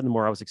thinking about it, and the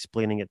more I was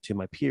explaining it to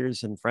my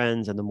peers and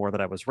friends, and the more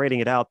that I was writing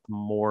it out, the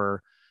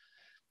more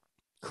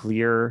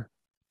clear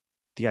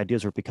the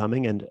ideas were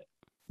becoming. And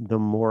the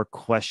more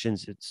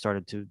questions it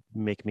started to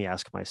make me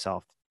ask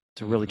myself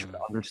to really try to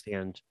Mhm.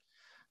 understand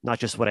not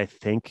just what I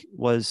think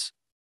was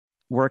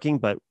working,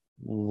 but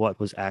what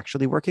was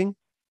actually working,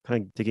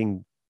 kind of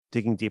digging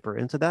deeper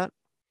into that.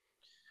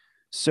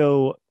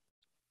 So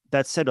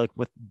that said, like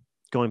with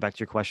going back to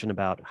your question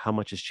about how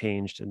much has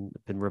changed and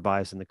been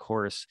revised in the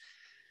course,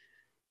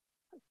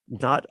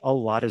 not a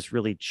lot has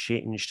really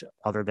changed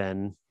other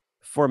than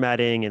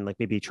formatting and like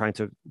maybe trying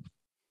to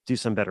do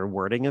some better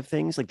wording of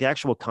things. Like the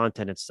actual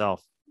content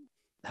itself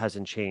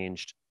hasn't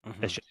changed. It's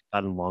Mhm. just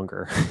gotten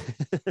longer.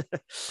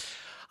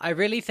 I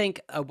really think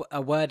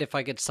a word, if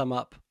I could sum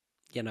up,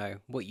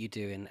 what you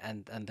do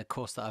and the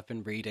course that I've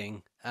been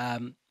reading,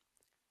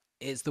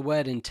 it's the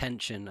word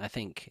intention. I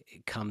think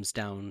it comes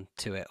down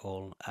to it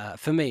all.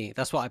 For me,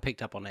 that's what I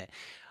picked up on it.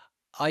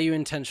 Are you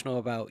intentional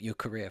about your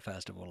career,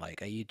 first of all?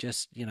 Like, are you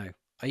just,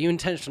 are you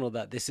intentional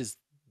that this is,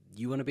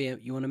 you want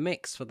to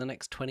mix for the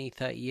next 20,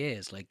 30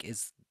 years? Like,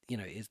 is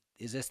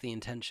this the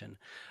intention?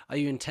 Are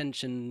you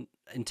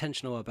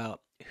intentional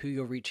about who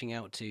you're reaching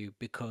out to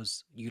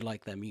because you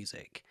like their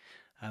music?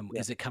 Yeah.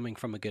 Is it coming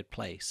from a good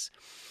place?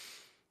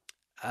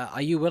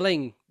 Are you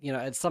willing,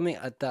 it's something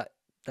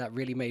that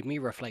really made me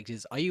reflect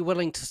is, are you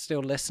willing to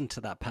still listen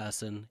to that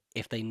person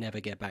if they never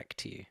get back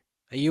to you?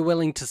 Are you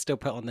willing to still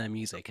put on their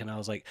music? And I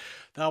was like,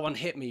 that one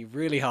hit me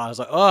really hard. I was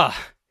like, oh,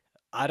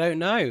 I don't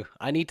know.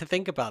 I need to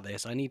think about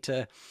this. I need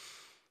to,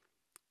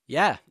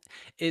 yeah.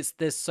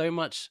 There's so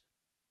much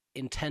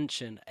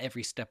intention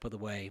every step of the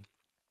way.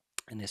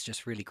 And it's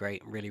just really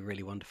great, really,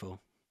 really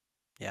wonderful.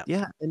 Yeah.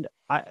 Yeah. And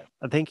I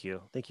thank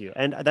you. Thank you.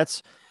 And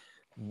that's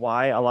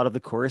why a lot of the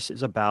course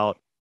is about,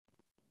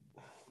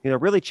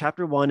 really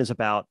chapter one is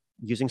about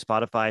using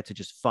Spotify to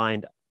just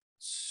find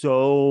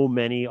so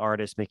many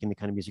artists making the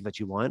kind of music that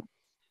you want.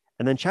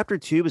 And then chapter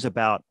two is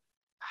about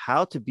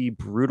how to be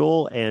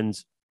brutal and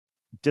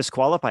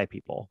disqualify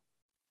people,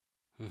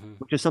 Hmm.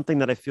 which is something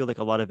that I feel like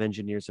a lot of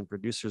engineers and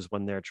producers,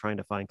 when they're trying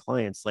to find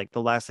clients, like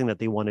the last thing that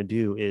they want to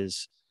do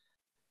is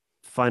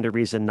find a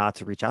reason not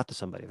to reach out to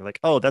somebody. They're like,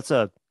 oh, that's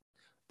a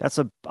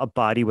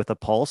body with a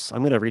pulse.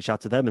 I'm going to reach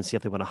out to them and see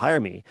if they want to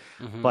hire me.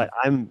 Hmm. But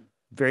I'm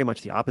very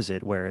much the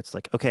opposite, where it's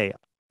like, okay,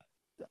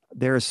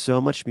 there is so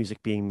much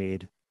music being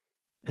made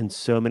and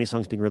so many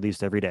songs being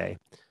released every day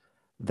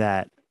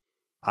that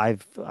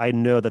I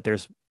know that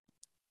there's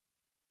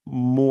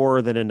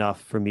more than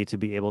enough for me to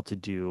be able to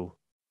do,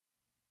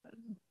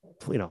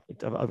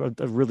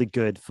 a really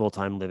good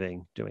full-time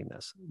living doing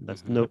this.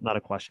 That's Hmm. no not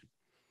a question.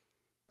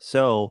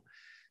 So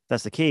if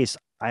that's the case,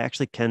 I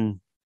actually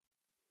can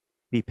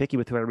be picky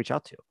with who I reach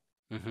out to.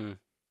 Hmm.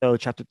 So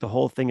the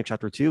whole thing of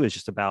chapter two is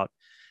just about,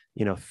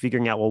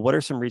 figuring out, well, what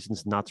are some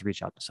reasons not to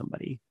reach out to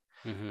somebody?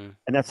 Hmm.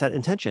 And that's that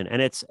intention.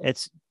 And it's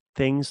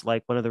things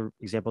like, one of the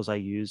examples I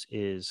use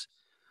is,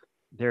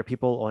 there are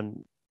people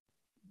on,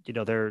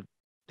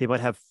 they might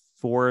have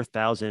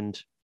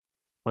 4,000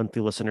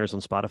 monthly listeners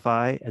on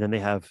Spotify, and then they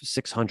have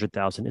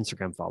 600,000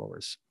 Instagram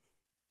followers.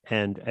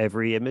 And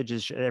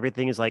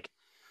everything is like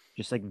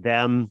just like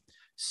them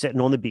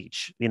sitting on the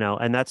beach,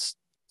 and that's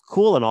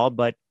cool and all,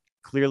 but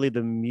clearly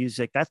the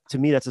music, that to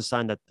me, that's a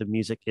sign that the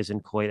music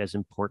isn't quite as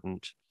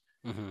important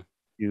Hmm.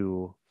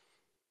 to,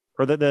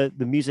 or that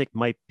the music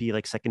might be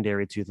like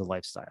secondary to the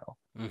lifestyle.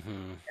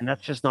 Hmm. And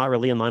that's just not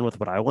really in line with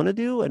what I want to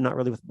do and not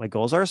really what my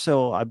goals are.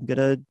 So I'm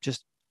gonna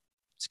just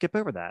skip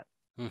over that.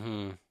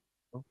 Hmm.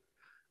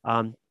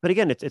 But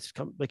again,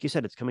 like you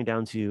said, it's coming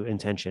down to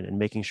intention and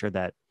making sure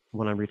that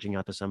when I'm reaching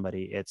out to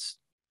somebody, it's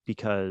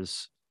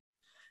because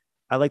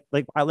I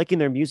liking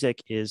their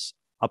music is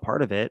a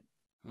part of it,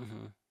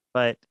 Hmm.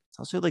 but it's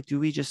also like, do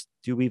we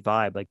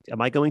vibe? Like,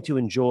 am I going to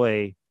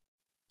enjoy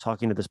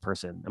talking to this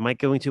person? Am I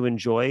going to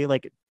enjoy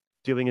like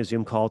doing a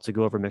Zoom call to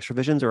go over mixed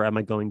revisions, or am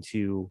I going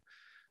to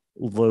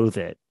loathe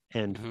it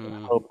and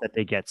Hmm. hope that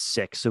they get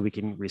sick so we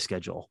can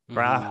reschedule?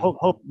 Or I Hmm.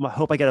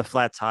 hope I get a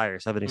flat tire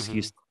so I have an Hmm.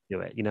 excuse to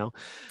do it.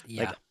 Like,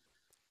 Yeah.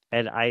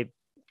 and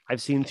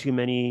I've seen too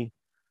many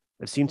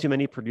I've seen too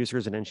many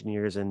producers and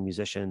engineers and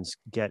musicians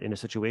get into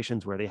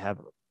situations where they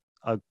have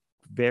a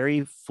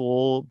very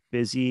full,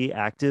 busy,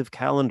 active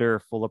calendar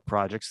full of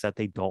projects that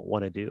they don't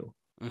want to do.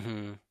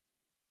 Hmm.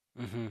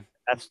 Hmm.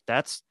 That's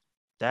that's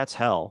that's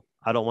hell.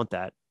 I don't want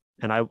that.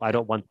 And Yeah.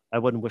 I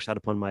wouldn't wish that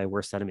upon my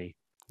worst enemy.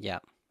 Yeah.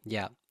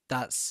 Yeah.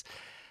 That's,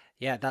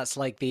 yeah, that's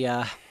like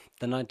the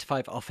the 9 to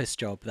 5 office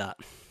job that,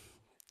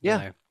 you Yeah,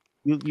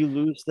 know, you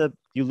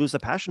lose the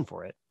passion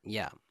for it.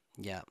 yeah,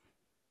 yeah.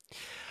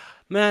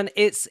 Man,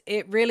 it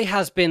really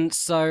has been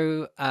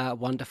so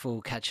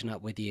wonderful catching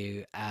up with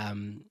you,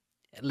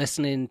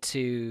 listening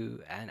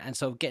to and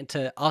sort of getting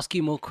to ask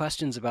you more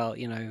questions about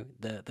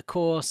the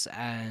course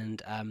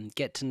and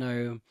get to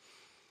know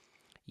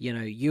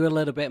you a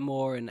little bit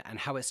more and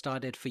how it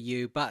started for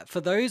you. But for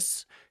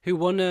those who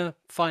want to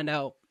find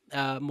out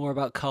more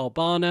about Carl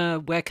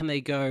Bahner, where can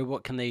they go?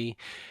 What can they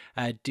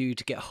do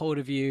to get hold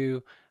of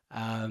you?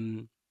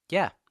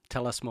 Yeah,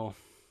 tell us more.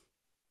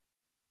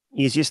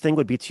 Easiest thing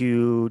would be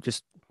to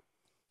just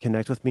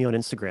connect with me on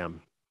Instagram,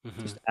 Hmm.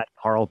 just at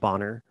Carl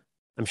Bonner.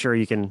 I'm sure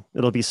you can.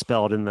 It'll be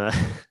spelled in the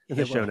in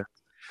the It show will.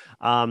 notes.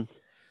 Um,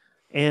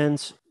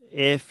 and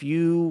if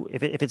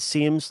it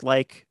seems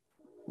like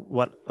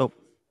what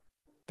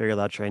very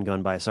loud train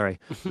going by. Sorry.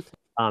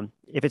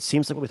 If it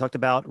seems like what we talked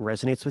about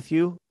resonates with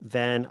you,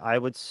 then I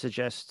would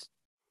suggest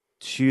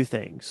two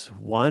things.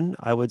 One,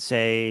 I would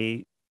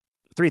say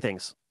three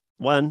things.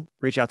 One,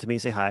 reach out to me,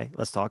 say hi,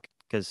 let's talk,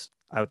 because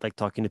I would like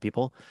talking to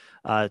people.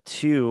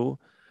 Two,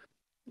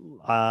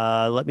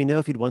 let me know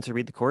if you'd want to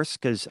read the course,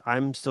 because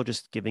I'm still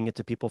just giving it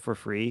to people for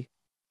free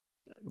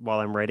while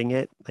I'm writing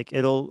it. Like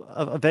it'll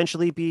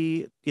eventually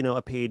be,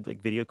 a paid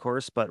like video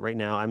course, but right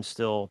now I'm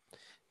still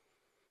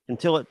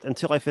until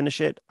I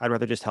finish it, I'd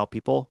rather just help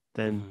people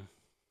Hmm.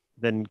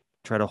 than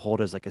try to hold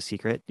as like a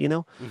secret. Hmm.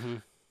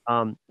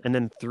 And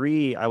then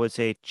three, I would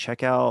say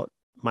check out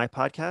my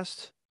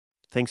podcast.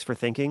 Thanks for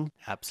thinking.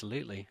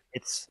 Absolutely.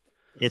 It's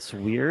it's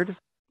weird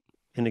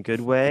in a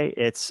good way.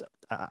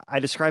 I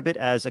describe it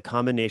as a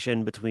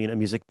combination between a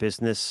music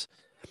business,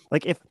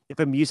 like if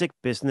a music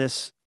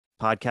business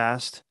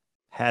podcast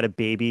had a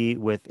baby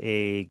with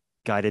a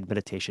guided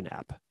meditation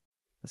app.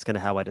 That's kind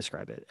of how I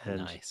describe it. And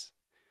Nice.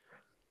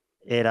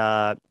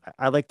 I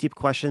like deep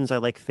questions, I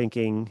like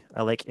thinking,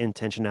 I like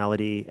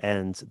intentionality,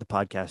 and the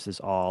podcast is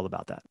all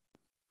about that.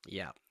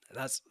 Yeah,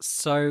 that's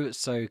so,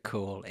 so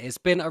cool. It's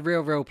been a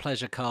real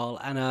pleasure, Carl.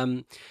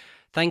 And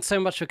thanks so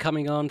much for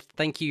coming on.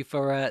 Thank you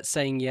for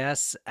saying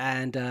yes.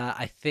 And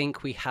I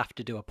think we have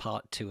to do a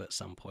part 2 at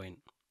some point.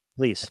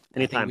 Please, I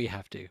think anytime. we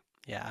have to.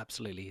 Yeah,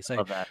 absolutely. So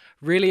Love that.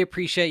 really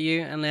appreciate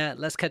you. And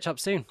let's catch up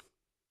soon.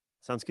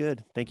 Sounds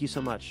good. Thank you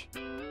so much.